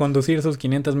de conducir sus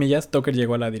 500 millas, Tucker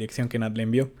llegó a la dirección que Nat le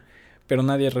envió, pero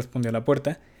nadie respondió a la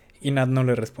puerta y Nat no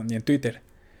le respondía en Twitter.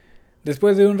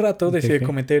 Después de un rato Ok, decide ok.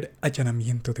 cometer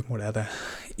allanamiento de morada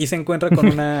y se encuentra con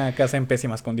una casa en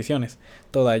pésimas condiciones,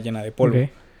 toda llena de polvo. Ok.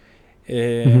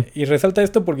 Ujú. Y resalta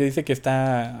esto porque dice que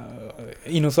está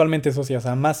inusualmente sucia, o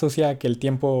sea, más sucia que el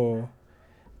tiempo,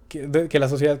 que la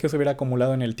suciedad que se hubiera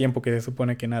acumulado en el tiempo que se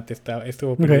supone que Nat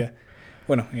estuvo Ok. perdida.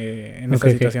 Bueno, en Ok, esta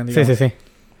ok. situación, Sí, sí, digamos. sí.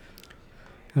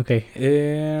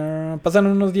 Ok. Pasan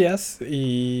unos días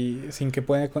y sin que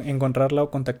pueda encontrarla o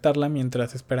contactarla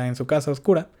mientras espera en su casa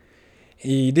oscura.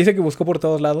 Y dice que buscó por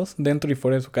todos lados, dentro y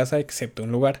fuera de su casa, excepto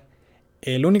un lugar.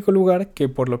 El único lugar que,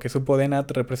 por lo que supo de Nat,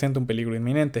 representa un peligro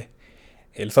inminente.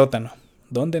 El sótano,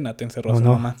 donde Nat encerró a Oh, su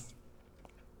no. mamá.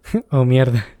 Oh,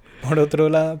 mierda.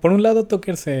 Por un lado,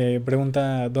 Tucker se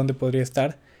pregunta dónde podría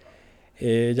estar,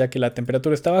 ya que la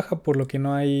temperatura está baja, por lo que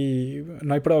no hay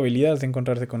probabilidades de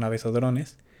encontrarse con aves o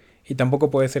drones. Y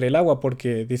tampoco puede ser el agua,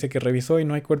 porque dice que revisó y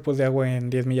no hay cuerpos de agua en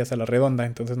 10 millas a la redonda,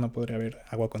 entonces no podría haber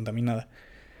agua contaminada.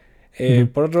 Ujú.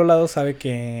 Por otro lado, sabe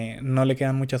que no le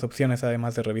quedan muchas opciones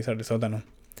además de revisar el sótano.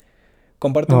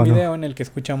 Comparte un Oh, no. video en el que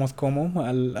escuchamos cómo,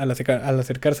 al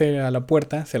acercarse a la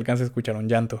puerta, se alcanza a escuchar un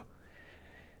llanto.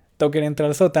 Tucker entra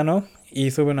al sótano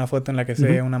y sube una foto en la que se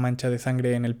ve una mancha de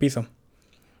sangre en el piso.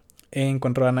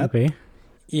 Encontró a Nat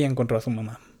y encontró a su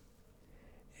mamá.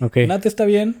 Nat está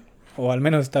bien, o al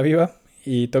menos está viva,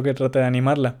 y Tucker trata de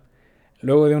animarla.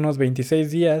 Luego de unos 26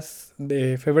 días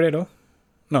de febrero,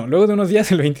 luego de unos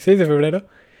días, el 26 de febrero,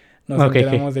 nos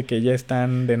enteramos de que ya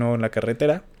están de nuevo en la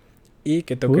carretera y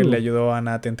que Tucker le ayudó a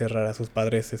Nat a enterrar a sus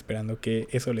padres esperando que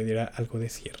eso le diera algo de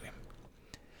cierre.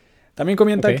 También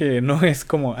comenta que no es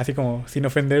como, así como sin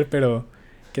ofender, pero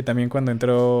que también cuando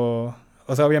entró,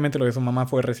 o sea, obviamente lo de su mamá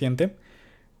fue reciente,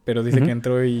 pero dice que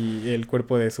entró y el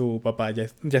cuerpo de su papá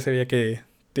ya se veía que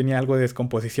tenía algo de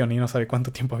descomposición y no sabe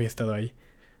cuánto tiempo había estado ahí.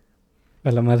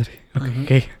 A la madre.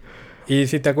 Y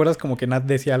si te acuerdas como que Nat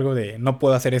decía algo de no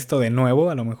puedo hacer esto de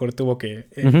nuevo, a lo mejor tuvo que...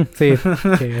 Sí,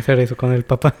 hacer eso con el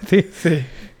papá, sí.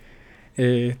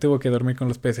 Tuvo que dormir con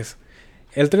los peces.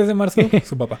 El 3 de marzo,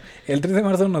 su papá. El 3 de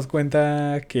marzo nos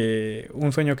cuenta que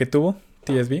un sueño que tuvo,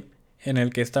 TSB, en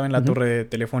el que estaba en la torre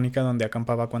telefónica donde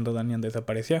acampaba cuando Daniel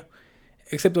desapareció.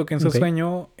 Excepto que en su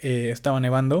sueño estaba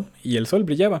nevando y el sol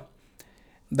brillaba.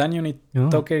 Daniel y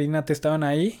Tucker y Nat estaban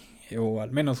ahí, o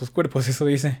al menos sus cuerpos, eso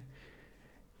dice.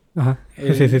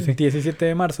 El 17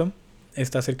 de marzo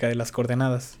está cerca de las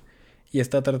coordenadas y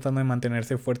está tratando de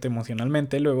mantenerse fuerte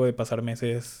emocionalmente luego de pasar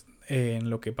meses en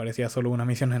lo que parecía solo una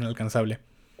misión inalcanzable.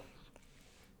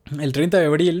 El 30 de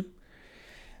abril,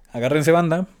 agárrense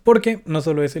banda, porque no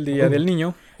solo es el Día del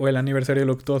Niño o el aniversario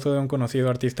luctuoso de un conocido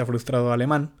artista frustrado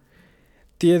alemán.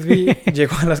 TSB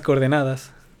llegó a las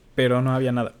coordenadas, pero no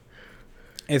había nada.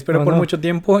 Esperó por mucho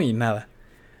tiempo y nada.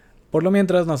 Por lo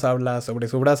mientras nos habla sobre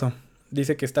su brazo.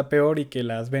 Dice que está peor y que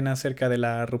las venas cerca de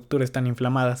la ruptura están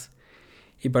inflamadas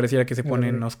y pareciera que se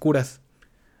ponen oscuras.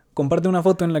 Comparte una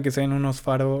foto en la que se ven los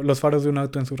faros de un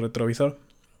auto en su retrovisor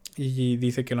y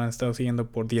dice que lo han estado siguiendo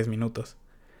por 10 minutos.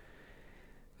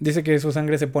 Dice que su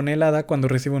sangre se pone helada cuando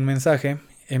recibe un mensaje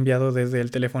enviado desde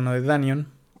el teléfono de Daniel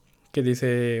que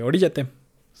dice: oríllate,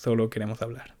 solo queremos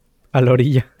hablar. A la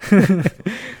orilla.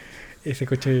 Ese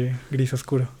coche gris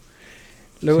oscuro.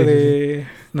 Luego de...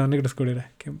 No, negro oscuro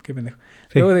era. Qué pendejo.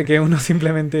 Luego de que uno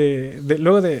simplemente...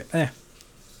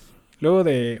 Luego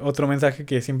de otro mensaje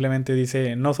que simplemente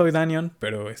dice: no soy Daniel,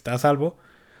 pero está a salvo.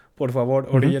 Por favor,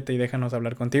 oríllate y déjanos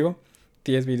hablar contigo.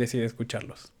 TSB decide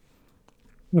escucharlos.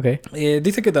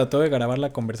 Dice que trató de grabar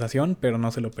la conversación, pero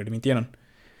no se lo permitieron.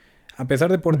 A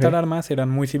pesar de portar armas, eran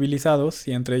muy civilizados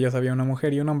y entre ellos había una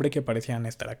mujer y un hombre que parecían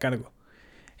estar a cargo.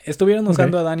 Estuvieron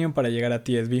usando a Daniel para llegar a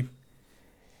TSB.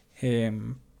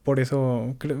 Por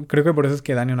eso, creo que por eso es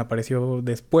que Daniel apareció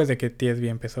después de que TSB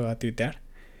empezó a tuitear.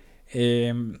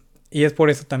 Y es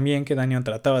por eso también que Daniel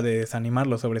trataba de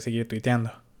desanimarlo sobre seguir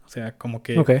tuiteando. O sea, como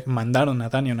que mandaron a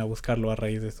Daniel a buscarlo a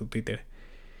raíz de su Twitter.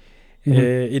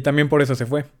 Y también por eso se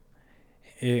fue.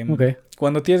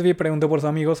 Cuando TSB preguntó por su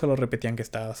amigo, solo repetían que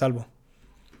estaba a salvo.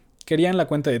 Querían la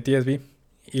cuenta de TSB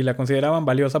y la consideraban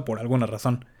valiosa por alguna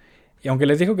razón. Y aunque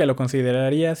les dijo que lo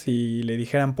consideraría si le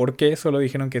dijeran por qué, solo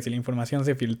dijeron que si la información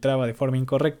se filtraba de forma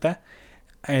incorrecta,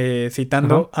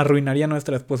 citando, arruinaría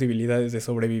nuestras posibilidades de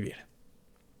sobrevivir.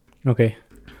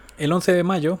 El 11 de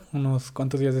mayo, unos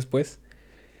cuantos días después,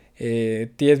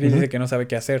 TSB dice que no sabe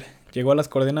qué hacer. Llegó a las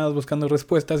coordenadas buscando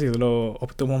respuestas y solo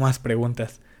obtuvo más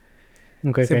preguntas.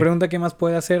 Se pregunta qué más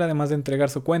puede hacer además de entregar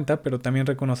su cuenta, pero también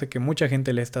reconoce que mucha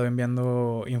gente le ha estado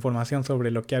enviando información sobre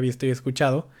lo que ha visto y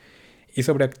escuchado y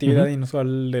sobre actividad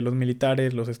inusual de los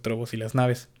militares, los estrobos y las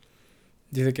naves.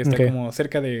 Dice que está como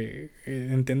cerca de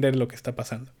entender lo que está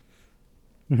pasando.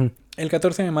 El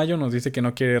 14 de mayo nos dice que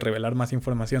no quiere revelar más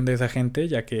información de esa gente,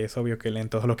 ya que es obvio que leen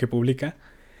todo lo que publica.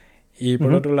 Y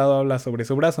por otro lado habla sobre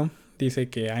su brazo. Dice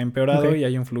que ha empeorado y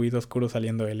hay un fluido oscuro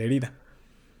saliendo de la herida.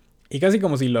 Y casi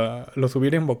como si los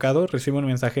hubiera invocado, recibe un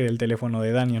mensaje del teléfono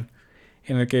de Daniel,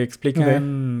 en el que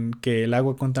explican que el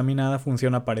agua contaminada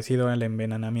funciona parecido al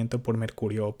envenenamiento por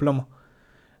mercurio o plomo.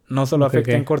 No solo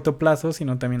afecta en corto plazo,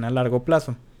 sino también a largo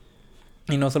plazo.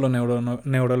 Y no solo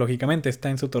neurológicamente, está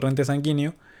en su torrente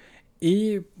sanguíneo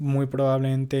y muy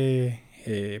probablemente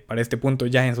para este punto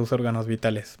ya en sus órganos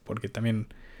vitales, porque también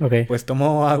pues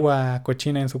tomó agua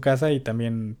cochina en su casa y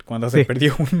también cuando se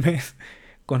perdió un mes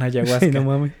con ayahuasca. Sí, no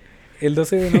mames. El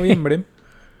 12 de noviembre,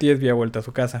 TSB ha vuelto a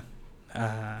su casa,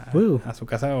 a su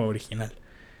casa original.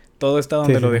 Todo está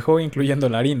donde lo dejó, incluyendo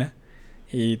la harina,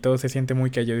 y todo se siente muy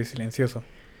callado y silencioso.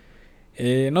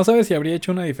 No sabe si habría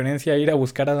hecho una diferencia ir a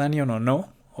buscar a Daniel o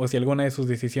no, o si alguna de sus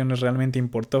decisiones realmente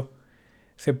importó.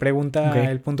 Se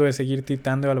pregunta el punto de seguir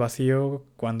titando al vacío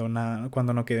cuando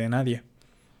no quede nadie.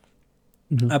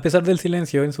 A pesar del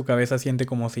silencio, en su cabeza siente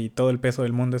como si todo el peso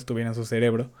del mundo estuviera en su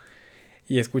cerebro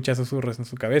y escucha susurros en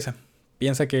su cabeza.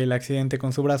 piensa que el accidente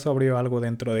con su brazo abrió algo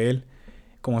dentro de él,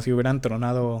 como si hubieran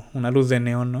tronado una luz de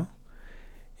neón, ¿no?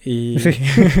 Y Sí.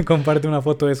 comparte una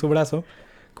foto de su brazo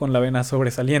con la vena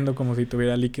sobresaliendo como si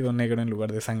tuviera líquido negro en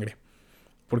lugar de sangre.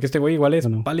 Porque este güey igual es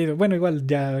Bueno. pálido. Bueno, igual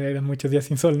ya eran muchos días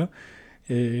sin sol, ¿no?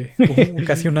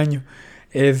 Casi un año.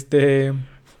 Pero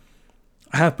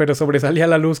sobresalía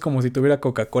la luz como si tuviera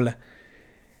Coca-Cola.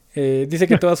 Dice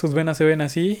que todas sus venas se ven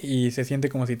así y se siente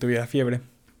como si tuviera fiebre.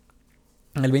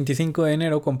 El 25 de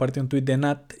enero comparte un tuit de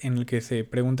Nat en el que se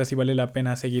pregunta si vale la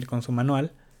pena seguir con su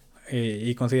manual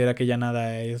y considera que ya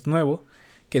nada es nuevo,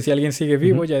 que si alguien sigue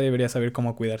vivo ya debería saber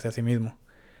cómo cuidarse a sí mismo.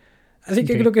 Así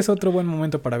que creo que es otro buen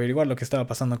momento para averiguar lo que estaba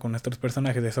pasando con nuestros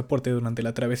personajes de soporte durante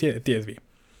la travesía de TSB.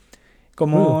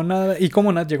 Cómo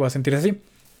Nat llegó a sentirse así.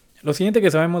 Lo siguiente que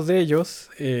sabemos de ellos,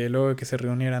 luego de que se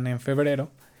reunieran en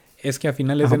febrero, es que a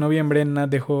finales de noviembre Nat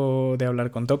dejó de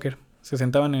hablar con Tucker. Se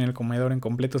sentaban en el comedor en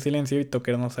completo silencio y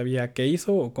Tucker no sabía qué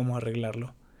hizo o cómo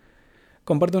arreglarlo.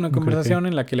 Comparte una conversación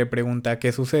en la que le pregunta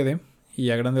qué sucede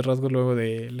y a grandes rasgos luego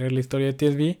de leer la historia de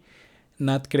TSB,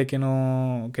 Nat cree que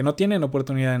no tienen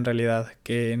oportunidad en realidad,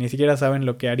 que ni siquiera saben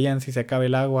lo que harían si se acabe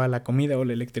el agua, la comida o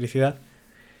la electricidad.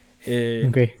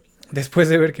 Después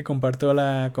de ver que compartió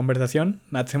la conversación,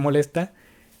 Nat se molesta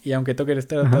y aunque Tucker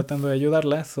está tratando de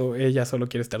ayudarla, ella solo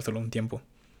quiere estar solo un tiempo.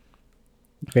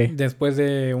 Después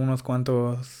de unas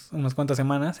cuantas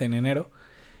semanas, en enero,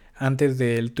 antes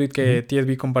del tweet que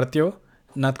TSB compartió,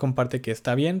 Nat comparte que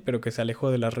está bien, pero que se alejó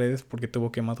de las redes porque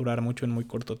tuvo que madurar mucho en muy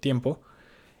corto tiempo.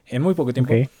 En muy poco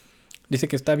tiempo. Dice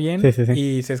que está bien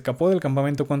y se escapó del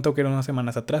campamento con Tucker unas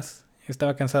semanas atrás.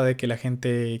 Estaba cansada de que la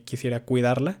gente quisiera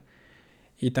cuidarla.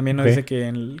 Y también nos dice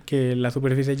que la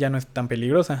superficie ya no es tan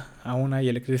peligrosa. Aún hay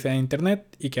electricidad e internet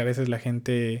y que a veces la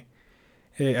gente...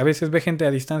 a veces ve gente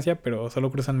a distancia, pero solo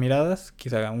cruzan miradas.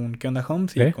 Quizá un ¿qué onda,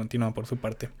 Holmes? Y continúa por su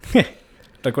parte.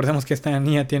 Recordemos que esta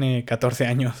niña tiene 14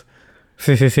 años.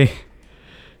 Sí.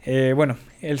 Bueno,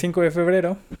 el 5 de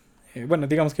febrero...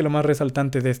 digamos que lo más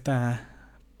resaltante de esta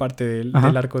parte del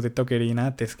arco de Tucker y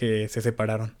Nat es que se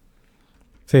separaron.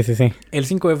 Sí. El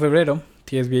 5 de febrero,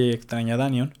 TSB extraña a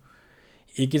Danion.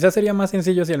 Y quizás sería más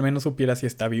sencillo si al menos supiera si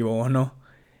está vivo o no.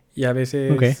 Y a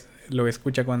veces lo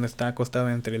escucha cuando está acostado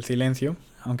entre el silencio,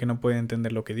 aunque no puede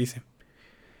entender lo que dice.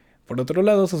 Por otro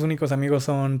lado, sus únicos amigos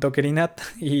son Tucker y Nat,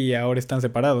 y ahora están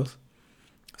separados.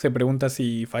 Se pregunta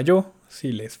si falló,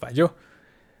 si les falló.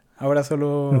 Ahora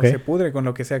solo se pudre con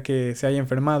lo que sea que se haya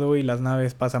enfermado y las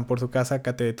naves pasan por su casa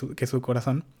que su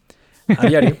corazón. A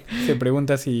diario se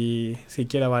pregunta si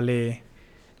siquiera vale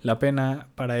la pena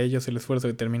para ellos el esfuerzo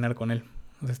de terminar con él.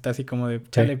 O sea, está así como de,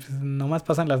 chale, pues nomás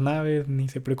pasan las naves, ni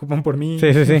se preocupan por mí.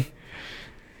 Sí.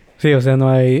 Sí, o sea, no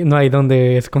hay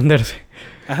dónde esconderse.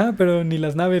 Ajá, pero ni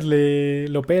las naves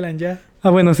lo pelan ya.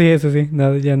 Ah, bueno, sí, eso sí.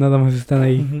 Ya nada más están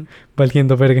ahí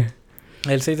valiendo verga.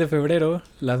 El 6 de febrero,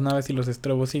 las naves y los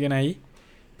estrobos siguen ahí,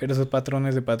 pero sus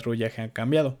patrones de patrullaje han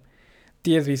cambiado.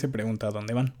 TSB se pregunta a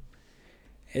dónde van.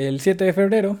 El 7 de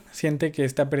febrero, siente que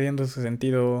está perdiendo su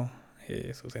sentido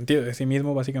de sí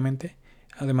mismo, básicamente,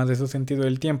 además de su sentido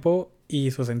del tiempo y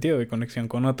su sentido de conexión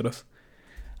con otros.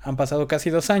 Han pasado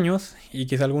casi 2 años y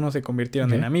quizá algunos se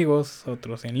convirtieron en amigos,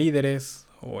 otros en líderes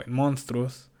o en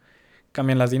monstruos.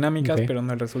 Cambian las dinámicas, pero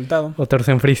no el resultado. Otros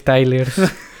en freestylers.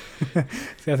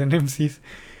 Se hacen MCs.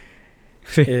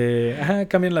 Sí.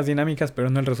 Cambian las dinámicas, pero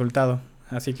no el resultado.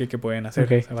 Así que, ¿qué pueden hacer?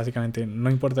 O sea, básicamente, no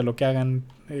importa lo que hagan.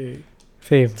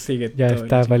 Sigue ya todo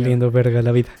está valiendo verga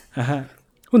la vida. Ajá.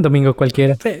 Un domingo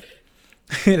cualquiera. Sí.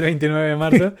 El 29 de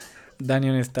marzo,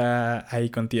 Daniel está ahí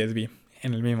con TSB,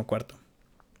 en el mismo cuarto.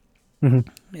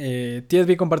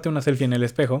 TSB comparte una selfie en el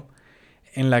espejo,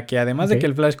 en la que además de que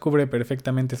el flash cubre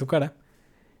perfectamente su cara,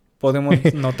 podemos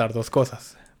notar 2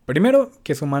 cosas. Primero,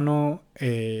 que su mano,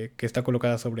 que está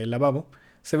colocada sobre el lavabo,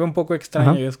 se ve un poco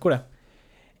extraña y oscura.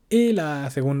 Y la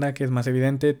segunda, que es más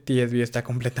evidente, TSB está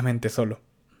completamente solo.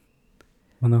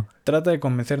 Trata de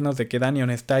convencernos de que Danion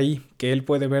está ahí, que él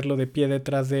puede verlo de pie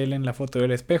detrás de él en la foto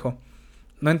del espejo.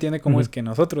 No entiende cómo es que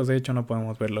nosotros, de hecho, no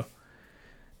podemos verlo.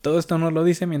 Todo esto nos lo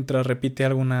dice mientras repite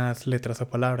algunas letras o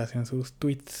palabras en sus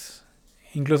tweets.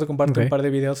 Incluso comparte un par de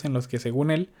videos en los que,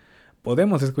 según él,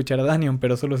 podemos escuchar a Danion,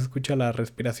 pero solo se escucha la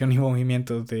respiración y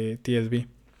movimientos de TSB.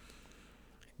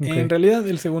 En realidad,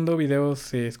 el segundo video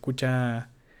se escucha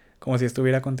como si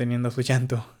estuviera conteniendo su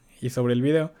llanto. Y sobre el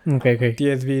video,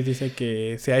 TSB dice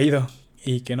que se ha ido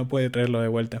y que no puede traerlo de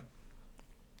vuelta.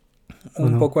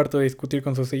 Un poco harto de discutir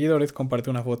con sus seguidores, comparte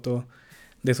una foto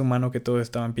de su mano que todos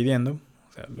estaban pidiendo.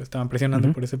 O sea, lo estaban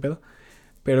presionando por ese pedo.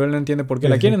 Pero él no entiende por qué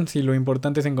la quieren, si lo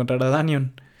importante es encontrar a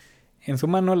Danion. En su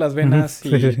mano, las venas y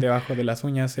debajo de las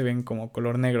uñas se ven como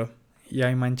color negro. Y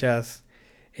hay manchas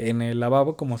en el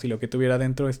lavabo, como si lo que tuviera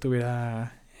dentro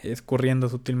estuviera escurriendo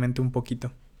sutilmente un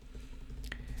poquito.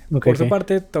 Por su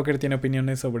parte, Tucker tiene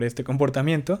opiniones sobre este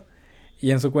comportamiento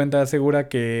y en su cuenta asegura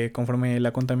que conforme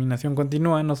la contaminación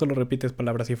continúa, no solo repites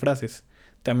palabras y frases,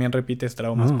 también repites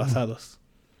traumas pasados.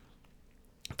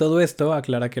 Todo esto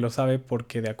aclara que lo sabe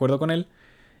porque, de acuerdo con él,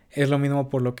 es lo mismo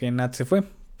por lo que Nat se fue,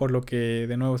 por lo que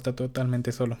de nuevo está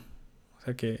totalmente solo. O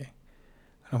sea que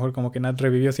a lo mejor como que Nat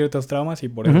revivió ciertos traumas y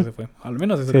por eso se fue. Al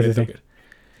menos eso cree Tucker.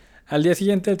 Al día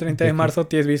siguiente, el 30 de marzo,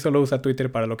 TSB solo usa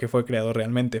Twitter para lo que fue creado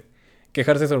realmente.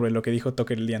 Quejarse sobre lo que dijo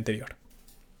Tucker el día anterior.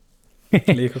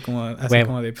 Le dijo como así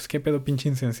como de, pues qué pedo pinche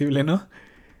insensible, ¿no?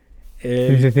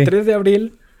 El 3 de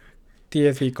abril,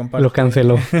 TSB comparte... Lo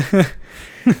canceló.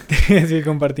 TSB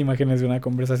comparte imágenes de una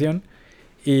conversación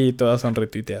y todas son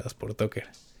retuiteadas por Tucker.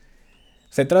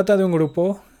 Se trata de un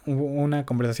grupo, una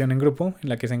conversación en grupo, en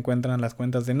la que se encuentran las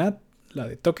cuentas de Nat, la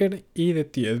de Tucker y de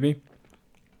TSB.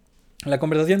 La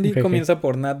conversación comienza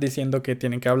por Nat diciendo que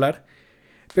tienen que hablar,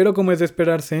 pero como es de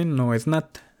esperarse, no es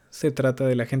Nat. Se trata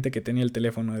de la gente que tenía el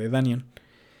teléfono de Daniel.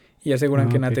 Y aseguran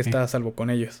que Nat está a salvo con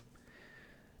ellos.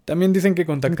 También dicen que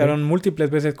contactaron múltiples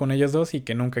veces con ellos dos y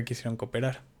que nunca quisieron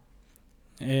cooperar.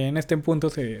 En este punto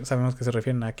sabemos que se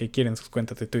refieren a que quieren sus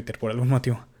cuentas de Twitter por algún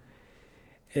motivo.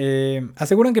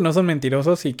 Aseguran que no son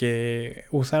mentirosos y que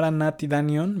usar a Nat y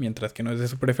Daniel, mientras que no es de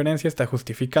su preferencia, está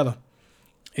justificado.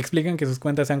 Explican que sus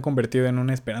cuentas se han convertido en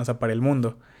una esperanza para el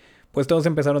mundo, pues todos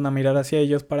empezaron a mirar hacia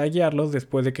ellos para guiarlos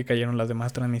después de que cayeron las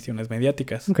demás transmisiones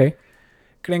mediáticas.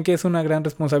 Creen que es una gran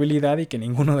responsabilidad y que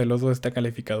ninguno de los dos está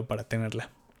calificado para tenerla.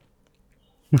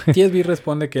 TSB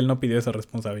responde que él no pidió esa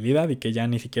responsabilidad y que ya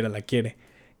ni siquiera la quiere,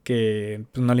 que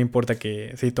pues, no le importa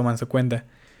que sí toman su cuenta.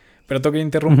 Pero Tucker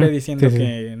interrumpe diciendo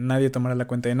que nadie tomará la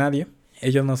cuenta de nadie.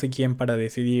 Ellos no sé quién para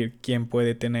decidir quién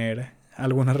puede tener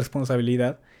alguna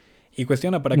responsabilidad y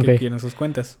cuestiona para qué quieren sus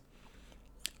cuentas.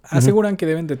 Aseguran que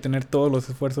deben de tener todos los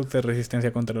esfuerzos de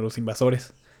resistencia contra los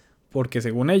invasores, porque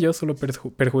según ellos solo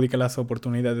perjudica las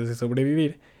oportunidades de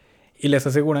sobrevivir, y les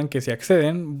aseguran que si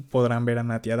acceden podrán ver a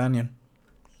Nat y a Daniel.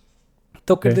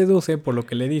 Tucker deduce, por lo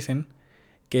que le dicen,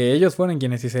 que ellos fueron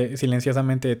quienes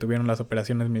silenciosamente detuvieron las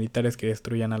operaciones militares que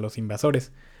destruían a los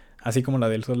invasores, así como la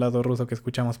del soldado ruso que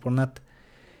escuchamos por Nat.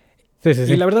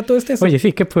 Y la verdad todo este es... Oye,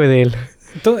 sí, ¿qué fue de él?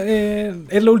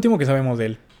 Es lo último que sabemos de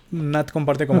él. Nat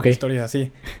comparte como que historias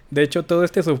así. De hecho, todo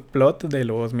este subplot de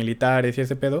los militares y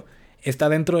ese pedo está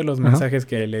dentro de los mensajes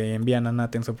que le envían a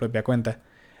Nat en su propia cuenta.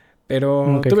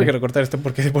 Pero tuve que recortar esto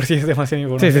porque de por sí es demasiado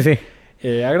información.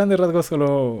 A grandes rasgos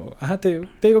solo... te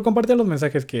digo, compartía los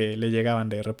mensajes que le llegaban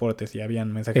de reportes y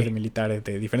habían mensajes de militares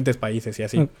de diferentes países y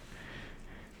así.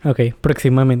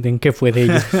 Próximamente, ¿en qué fue de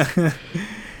ellos?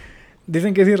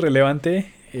 Dicen que es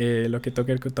irrelevante lo que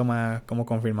Tucker toma como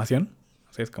confirmación.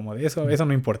 O sea, es como de eso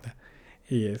no importa.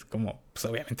 Y es como, pues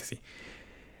obviamente sí.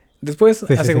 Después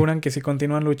aseguran que si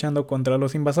continúan luchando contra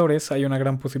los invasores, hay una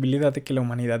gran posibilidad de que la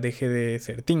humanidad deje de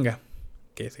ser tinga,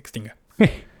 que se extinga.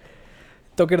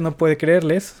 Tucker no puede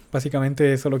creerles,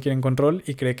 básicamente solo quieren control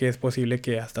y cree que es posible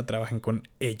que hasta trabajen con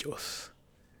ellos.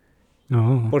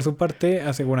 Por su parte,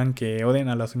 aseguran que odian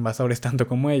a los invasores tanto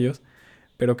como ellos,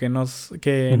 pero que no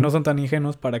son tan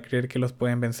ingenuos para creer que los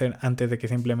pueden vencer antes de que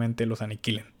simplemente los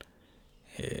aniquilen.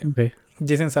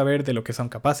 Dicen saber de lo que son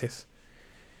capaces.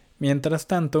 Mientras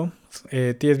tanto,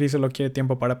 TSB solo quiere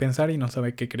tiempo para pensar y no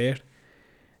sabe qué creer.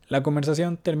 La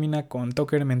conversación termina con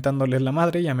Tucker mentándoles la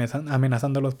madre y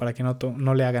amenazándolos para que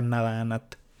no le hagan nada a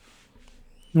Nat.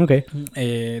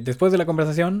 Después de la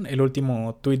conversación, el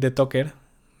último tweet de Tucker,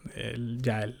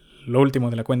 lo último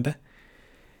de la cuenta,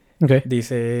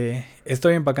 dice: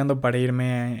 estoy empacando para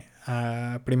irme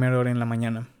a primera hora en la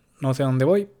mañana. No sé a dónde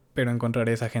voy, pero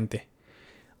encontraré a esa gente.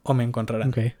 O me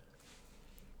encontrarán.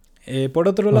 Por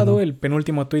otro lado, el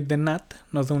penúltimo tweet de Nat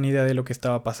nos da una idea de lo que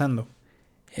estaba pasando.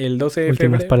 El 12 de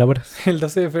febrero. Palabras. El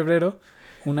 12 de febrero,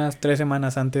 unas 3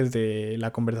 semanas antes de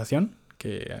la conversación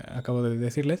que acabo de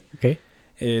decirles,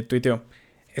 tuiteó: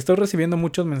 estoy recibiendo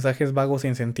muchos mensajes vagos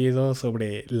sin sentido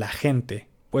sobre la gente.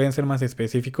 ¿Pueden ser más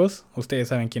específicos? Ustedes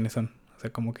saben quiénes son. O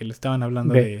sea, como que le estaban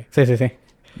hablando de... de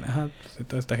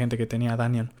toda esta gente que tenía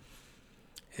Daniel.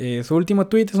 Su último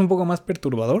tweet es un poco más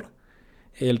perturbador.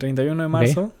 El 31 de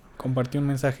marzo compartió un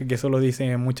mensaje que solo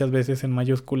dice muchas veces en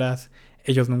mayúsculas: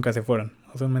 ellos nunca se fueron.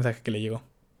 O sea, un mensaje que le llegó.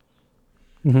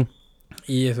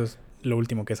 Y eso es lo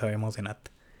último que sabemos de Nat.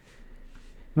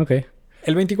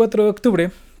 El 24 de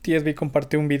octubre, TSB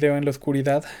compartió un video en la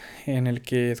oscuridad en el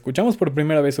que escuchamos por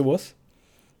primera vez su voz.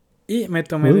 Y me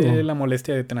tomé la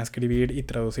molestia de transcribir y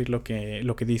traducir lo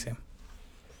que dice.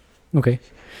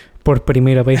 Por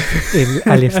primera vez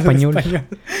al español.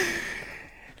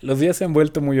 Los días se han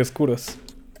vuelto muy oscuros.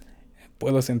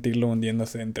 puedo sentirlo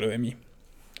hundiéndose dentro de mí.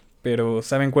 Pero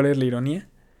 ¿saben cuál es la ironía?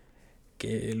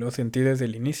 Que lo sentí desde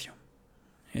el inicio.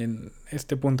 En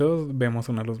este punto vemos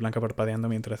una luz blanca parpadeando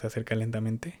mientras se acerca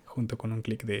lentamente, junto con un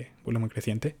clic de volumen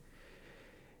creciente.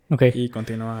 Ok. Y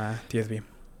continúa TSB.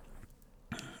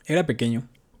 Era pequeño,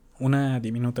 una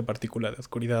diminuta partícula de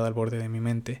oscuridad al borde de mi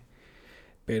mente,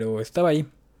 pero estaba ahí,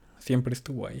 siempre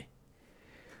estuvo ahí.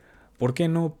 ¿Por qué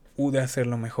no pude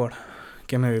hacerlo mejor?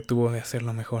 ¿Qué me detuvo de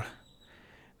hacerlo mejor?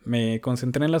 Me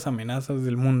concentré en las amenazas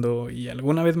del mundo y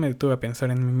alguna vez me detuve a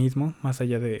pensar en mí mismo, más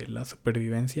allá de la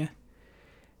supervivencia.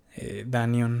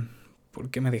 Danion,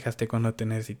 ¿por qué me dejaste cuando te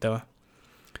necesitaba?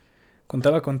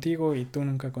 Contaba contigo y tú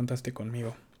nunca contaste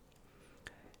conmigo.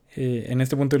 En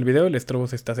este punto del video el estrobo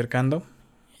se está acercando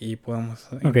y podemos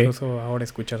incluso ahora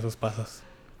escuchar sus pasos.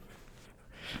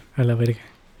 A la verga.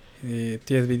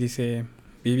 TSB dice,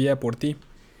 vivía por ti,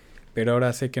 pero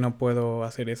ahora sé que no puedo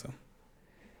hacer eso.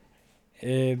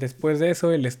 Después de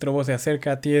eso el estrobo se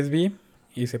acerca a TSB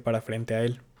y se para frente a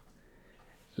él.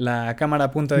 La cámara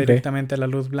apunta directamente a la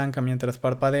luz blanca mientras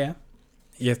parpadea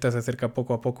y esta se acerca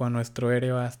poco a poco a nuestro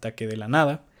héroe hasta que de la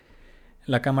nada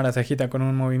la cámara se agita con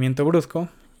un movimiento brusco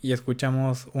y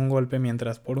escuchamos un golpe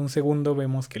mientras por un segundo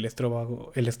vemos que el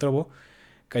estrobo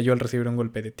cayó al recibir un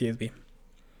golpe de TSB.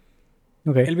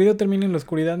 El video termina en la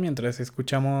oscuridad mientras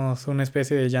escuchamos una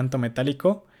especie de llanto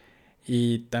metálico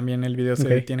y también el video se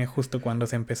detiene justo cuando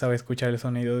se empezaba a escuchar el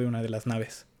sonido de una de las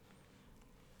naves.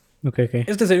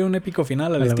 Este sería un épico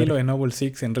final al estilo de Noble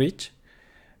Six en Reach,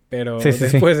 pero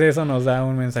después de eso nos da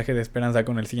un mensaje de esperanza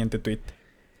con el siguiente tweet.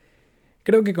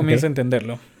 Creo que comienzo a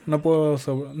entenderlo. No puedo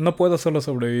solo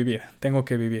sobrevivir, tengo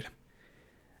que vivir.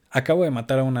 Acabo de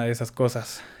matar a una de esas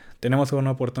cosas. Tenemos una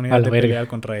oportunidad de pelear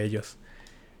contra ellos.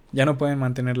 Ya no pueden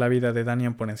mantener la vida de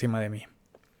Daniel por encima de mí.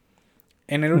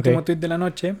 En el último tweet de la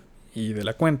noche y de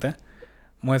la cuenta,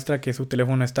 muestra que su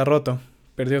teléfono está roto.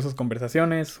 Perdió sus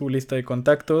conversaciones, su lista de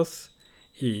contactos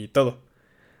y todo.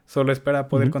 Solo espera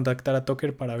poder contactar a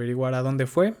Tucker para averiguar a dónde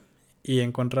fue y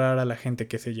encontrar a la gente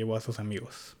que se llevó a sus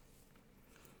amigos.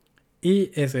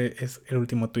 Y ese es el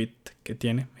último tweet que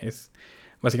tiene. Es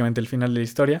básicamente el final de la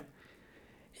historia.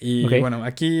 Y bueno,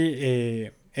 aquí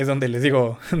es donde les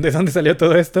digo de dónde salió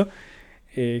todo esto.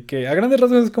 Que a grandes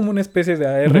rasgos es como una especie de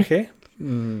ARG.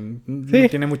 No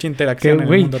tiene mucha interacción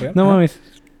en el mundo real. No mames.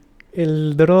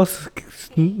 El Dross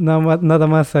nada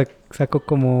más sacó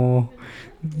como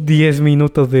 10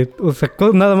 minutos de... O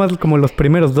sacó nada más como los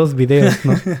primeros 2 videos,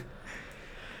 ¿no?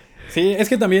 Sí, es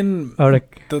que también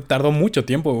tardó mucho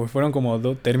tiempo. Fueron como...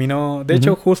 terminó... De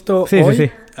hecho, justo hoy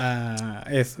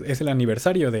es el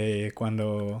aniversario de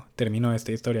cuando terminó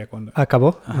esta historia.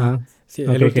 ¿Acabó? Sí,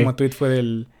 el último tweet fue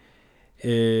del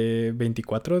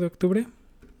 24 de octubre.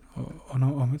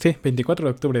 Sí, 24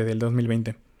 de octubre del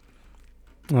 2020.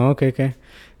 Ok.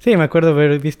 Sí, me acuerdo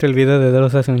haber visto el video de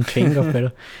Dross hace un chingo,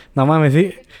 pero... No mames,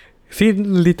 sí. Sí,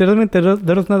 literalmente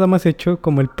Dross nada más echó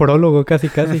como el prólogo casi.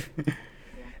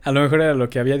 A lo mejor era lo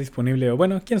que había disponible, o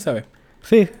bueno, quién sabe.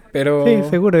 Sí, pero... sí,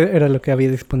 seguro era lo que había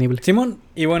disponible. Simón,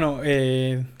 y bueno,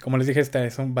 como les dije, esta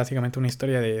es básicamente una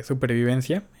historia de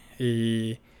supervivencia.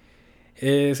 Y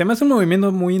se me hace un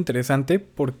movimiento muy interesante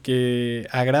porque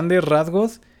a grandes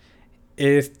rasgos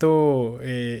esto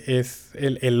es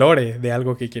el lore de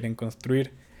algo que quieren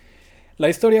construir. La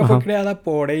historia fue creada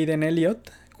por Aiden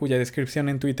Elliott, cuya descripción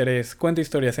en Twitter es cuento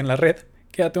historias en la red,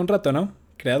 quédate un rato, ¿no?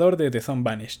 Creador de The Sun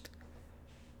Vanished.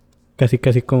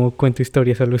 Casi como cuento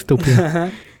historias a lo estúpido.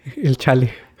 El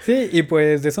chale. Sí, y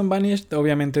pues The Sun Vanished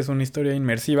obviamente es una historia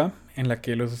inmersiva en la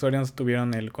que los usuarios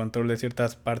tuvieron el control de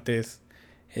ciertas partes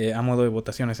a modo de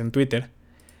votaciones en Twitter.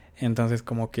 Entonces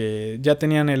como que ya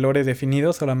tenían el lore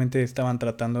definido, solamente estaban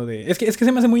tratando de... Es que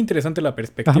se me hace muy interesante la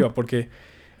perspectiva, porque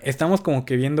estamos como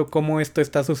que viendo cómo esto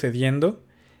está sucediendo,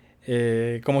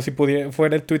 como si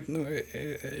fuera el tweet...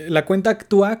 la cuenta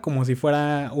actúa como si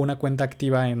fuera una cuenta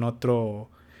activa en otra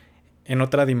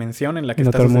dimensión en la que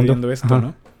está sucediendo esto,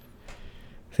 ¿no?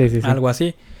 Sí. Algo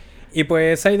así. Y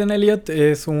pues Aiden Elliott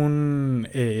es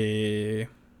quiere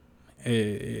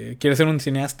ser un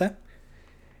cineasta.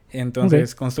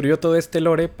 Entonces construyó todo este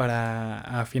lore para,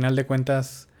 a final de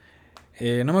cuentas,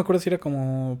 no me acuerdo si era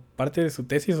como parte de su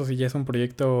tesis o si ya es un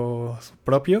proyecto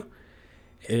propio.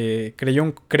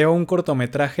 Creó un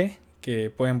cortometraje que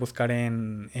pueden buscar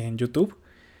en YouTube,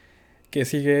 que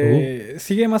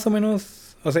sigue más o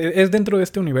menos, o sea, es dentro de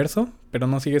este universo, pero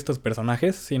no sigue estos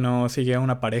personajes, sino sigue a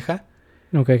una pareja.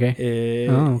 Y el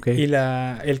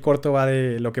corto va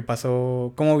de lo que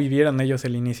pasó, cómo vivieron ellos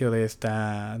el inicio de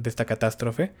esta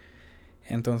catástrofe.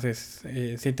 Entonces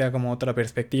sí te da como otra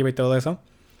perspectiva y todo eso.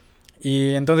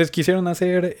 Y entonces quisieron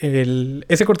hacer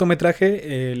ese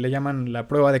cortometraje, le llaman la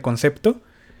prueba de concepto.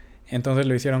 Entonces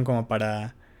lo hicieron como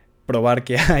para probar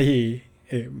que hay,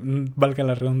 valga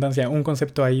la redundancia, un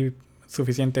concepto ahí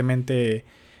suficientemente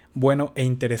bueno e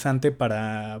interesante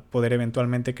para poder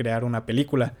eventualmente crear una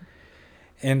película.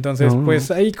 Entonces, pues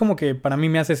ahí como que para mí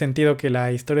me hace sentido que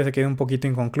la historia se quede un poquito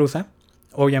inconclusa.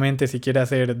 Obviamente, si quiere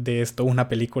hacer de esto una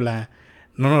película,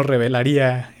 no nos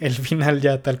revelaría el final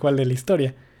ya tal cual de la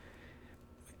historia.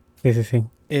 Sí, sí, sí.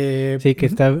 Sí, que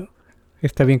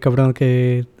está bien cabrón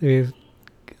que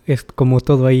es como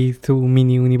todo ahí su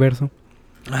mini universo.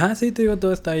 Ajá, sí, te digo,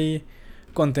 todo está ahí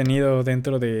contenido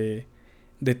dentro de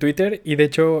Twitter. Y de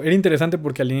hecho, era interesante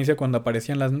porque al inicio cuando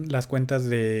aparecían las cuentas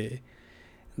de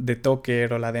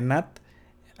Tucker o la de Nat,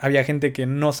 había gente que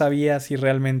no sabía si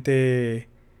realmente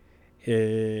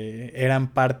eran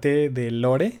parte del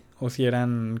lore o si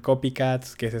eran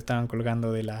copycats que se estaban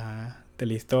colgando de la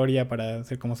historia para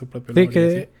hacer como su propio Sí, lore.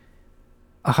 que,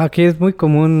 ajá, que es muy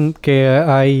común que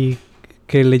hay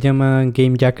que le llaman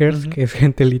game jackers, que es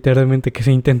gente literalmente que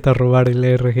se intenta robar el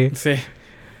RG. Sí,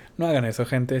 no hagan eso,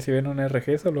 gente. Si ven un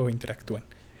RG, solo interactúen.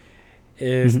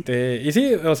 Y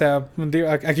sí, o sea, digo,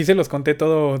 aquí se los conté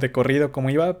todo de corrido como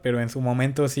iba, pero en su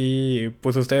momento sí,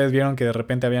 pues ustedes vieron que de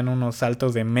repente habían unos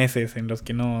saltos de meses en los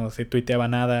que no se tuiteaba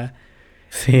nada.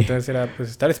 Sí. Entonces era pues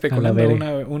estar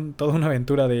especulando toda una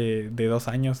aventura de 2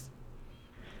 años.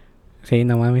 Sí,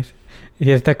 no mames.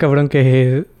 Y está cabrón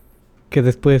que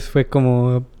después fue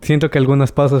como... Siento que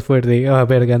algunos pasos fue de...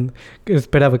 verga,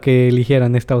 esperaba que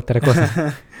eligieran esta otra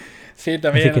cosa. Sí,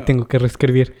 también. Así que tengo que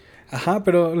reescribir. Ajá,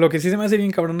 pero lo que sí se me hace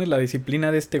bien cabrón es la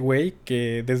disciplina de este güey,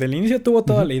 que desde el inicio tuvo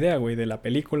toda la idea, güey, de la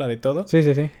película, de todo. Sí,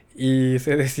 sí, sí. Y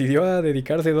se decidió a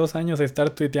dedicarse 2 años a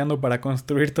estar tuiteando para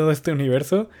construir todo este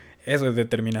universo. Eso es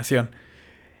determinación.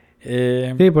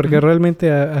 Sí, porque realmente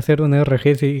hacer un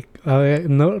RG, sí,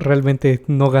 no, realmente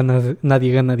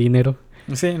nadie gana dinero.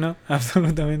 Sí, no,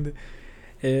 absolutamente.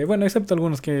 Bueno, excepto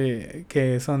algunos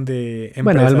que son de empresas.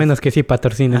 Bueno, al menos que sí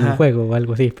patrocinen un juego o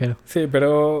algo así, pero... Sí,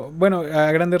 pero bueno,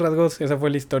 a grandes rasgos esa fue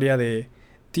la historia de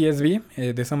TSB,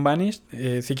 de Some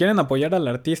Vanished. Si quieren apoyar al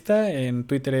artista, en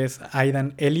Twitter es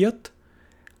Aidan Elliot.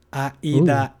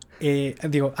 Aida,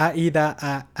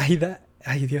 Aida.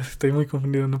 Ay, Dios, estoy muy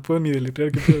confundido, no puedo ni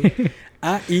deletrear.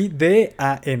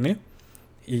 Aidan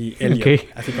y Elliot, okay.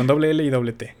 Así con doble L y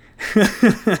doble T.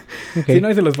 Okay. Si no,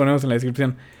 ahí se los ponemos en la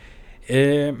descripción.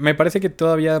 Me parece que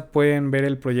todavía pueden ver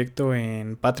el proyecto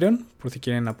en Patreon, por si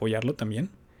quieren apoyarlo también.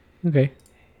 Ok.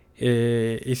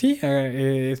 Y sí,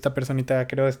 esta personita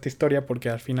creó esta historia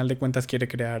porque al final de cuentas quiere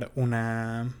crear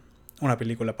una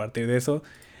película a partir de eso.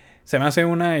 Se me hace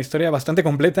una historia bastante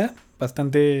completa,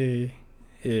 bastante...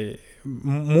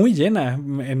 muy llena,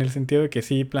 en el sentido de que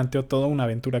sí planteó toda una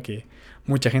aventura que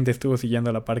mucha gente estuvo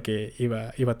siguiendo a la par que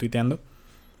iba tuiteando.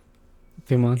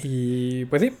 Simón. Y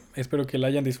pues sí, espero que la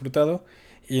hayan disfrutado.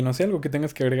 Y no sé, ¿algo que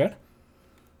tengas que agregar?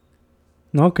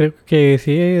 No, creo que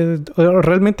sí.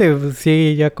 Realmente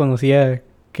sí ya conocía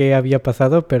qué había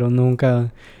pasado, pero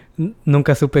nunca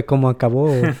supe cómo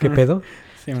acabó o qué pedo.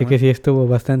 Sí, así que sí estuvo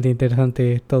bastante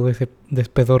interesante todo ese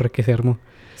despedorre que se armó.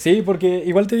 Sí, porque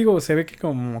igual te digo, se ve que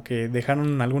como que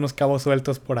dejaron algunos cabos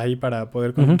sueltos por ahí para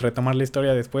poder retomar la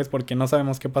historia después, porque no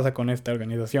sabemos qué pasa con esta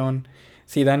organización.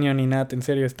 Si Daniel y Nat en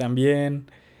serio están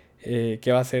bien,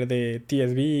 qué va a ser de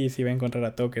TSB, si va a encontrar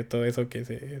a Tucker, todo eso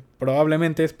que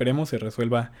probablemente, esperemos, se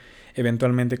resuelva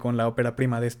eventualmente con la ópera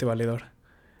prima de este valedor.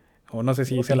 O no sé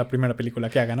si sea la primera película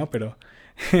que haga, ¿no? Pero...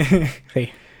 sí.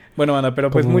 Bueno, banda,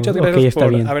 pero pues muchas gracias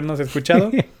por habernos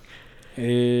escuchado.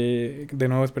 De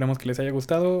nuevo esperemos que les haya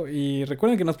gustado. Y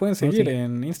recuerden que nos pueden seguir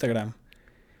en Instagram.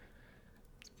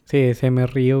 Sí,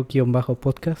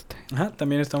 smrio_podcast. Ajá,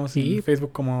 también estamos en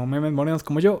Facebook como Memes Morenos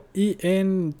como yo. Y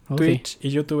en Twitch y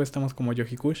YouTube estamos como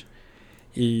Yohikush.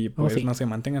 Y pues no se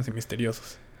manténganse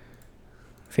misteriosos.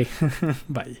 Sí.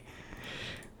 Bye.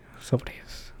 Sobre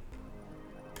eso.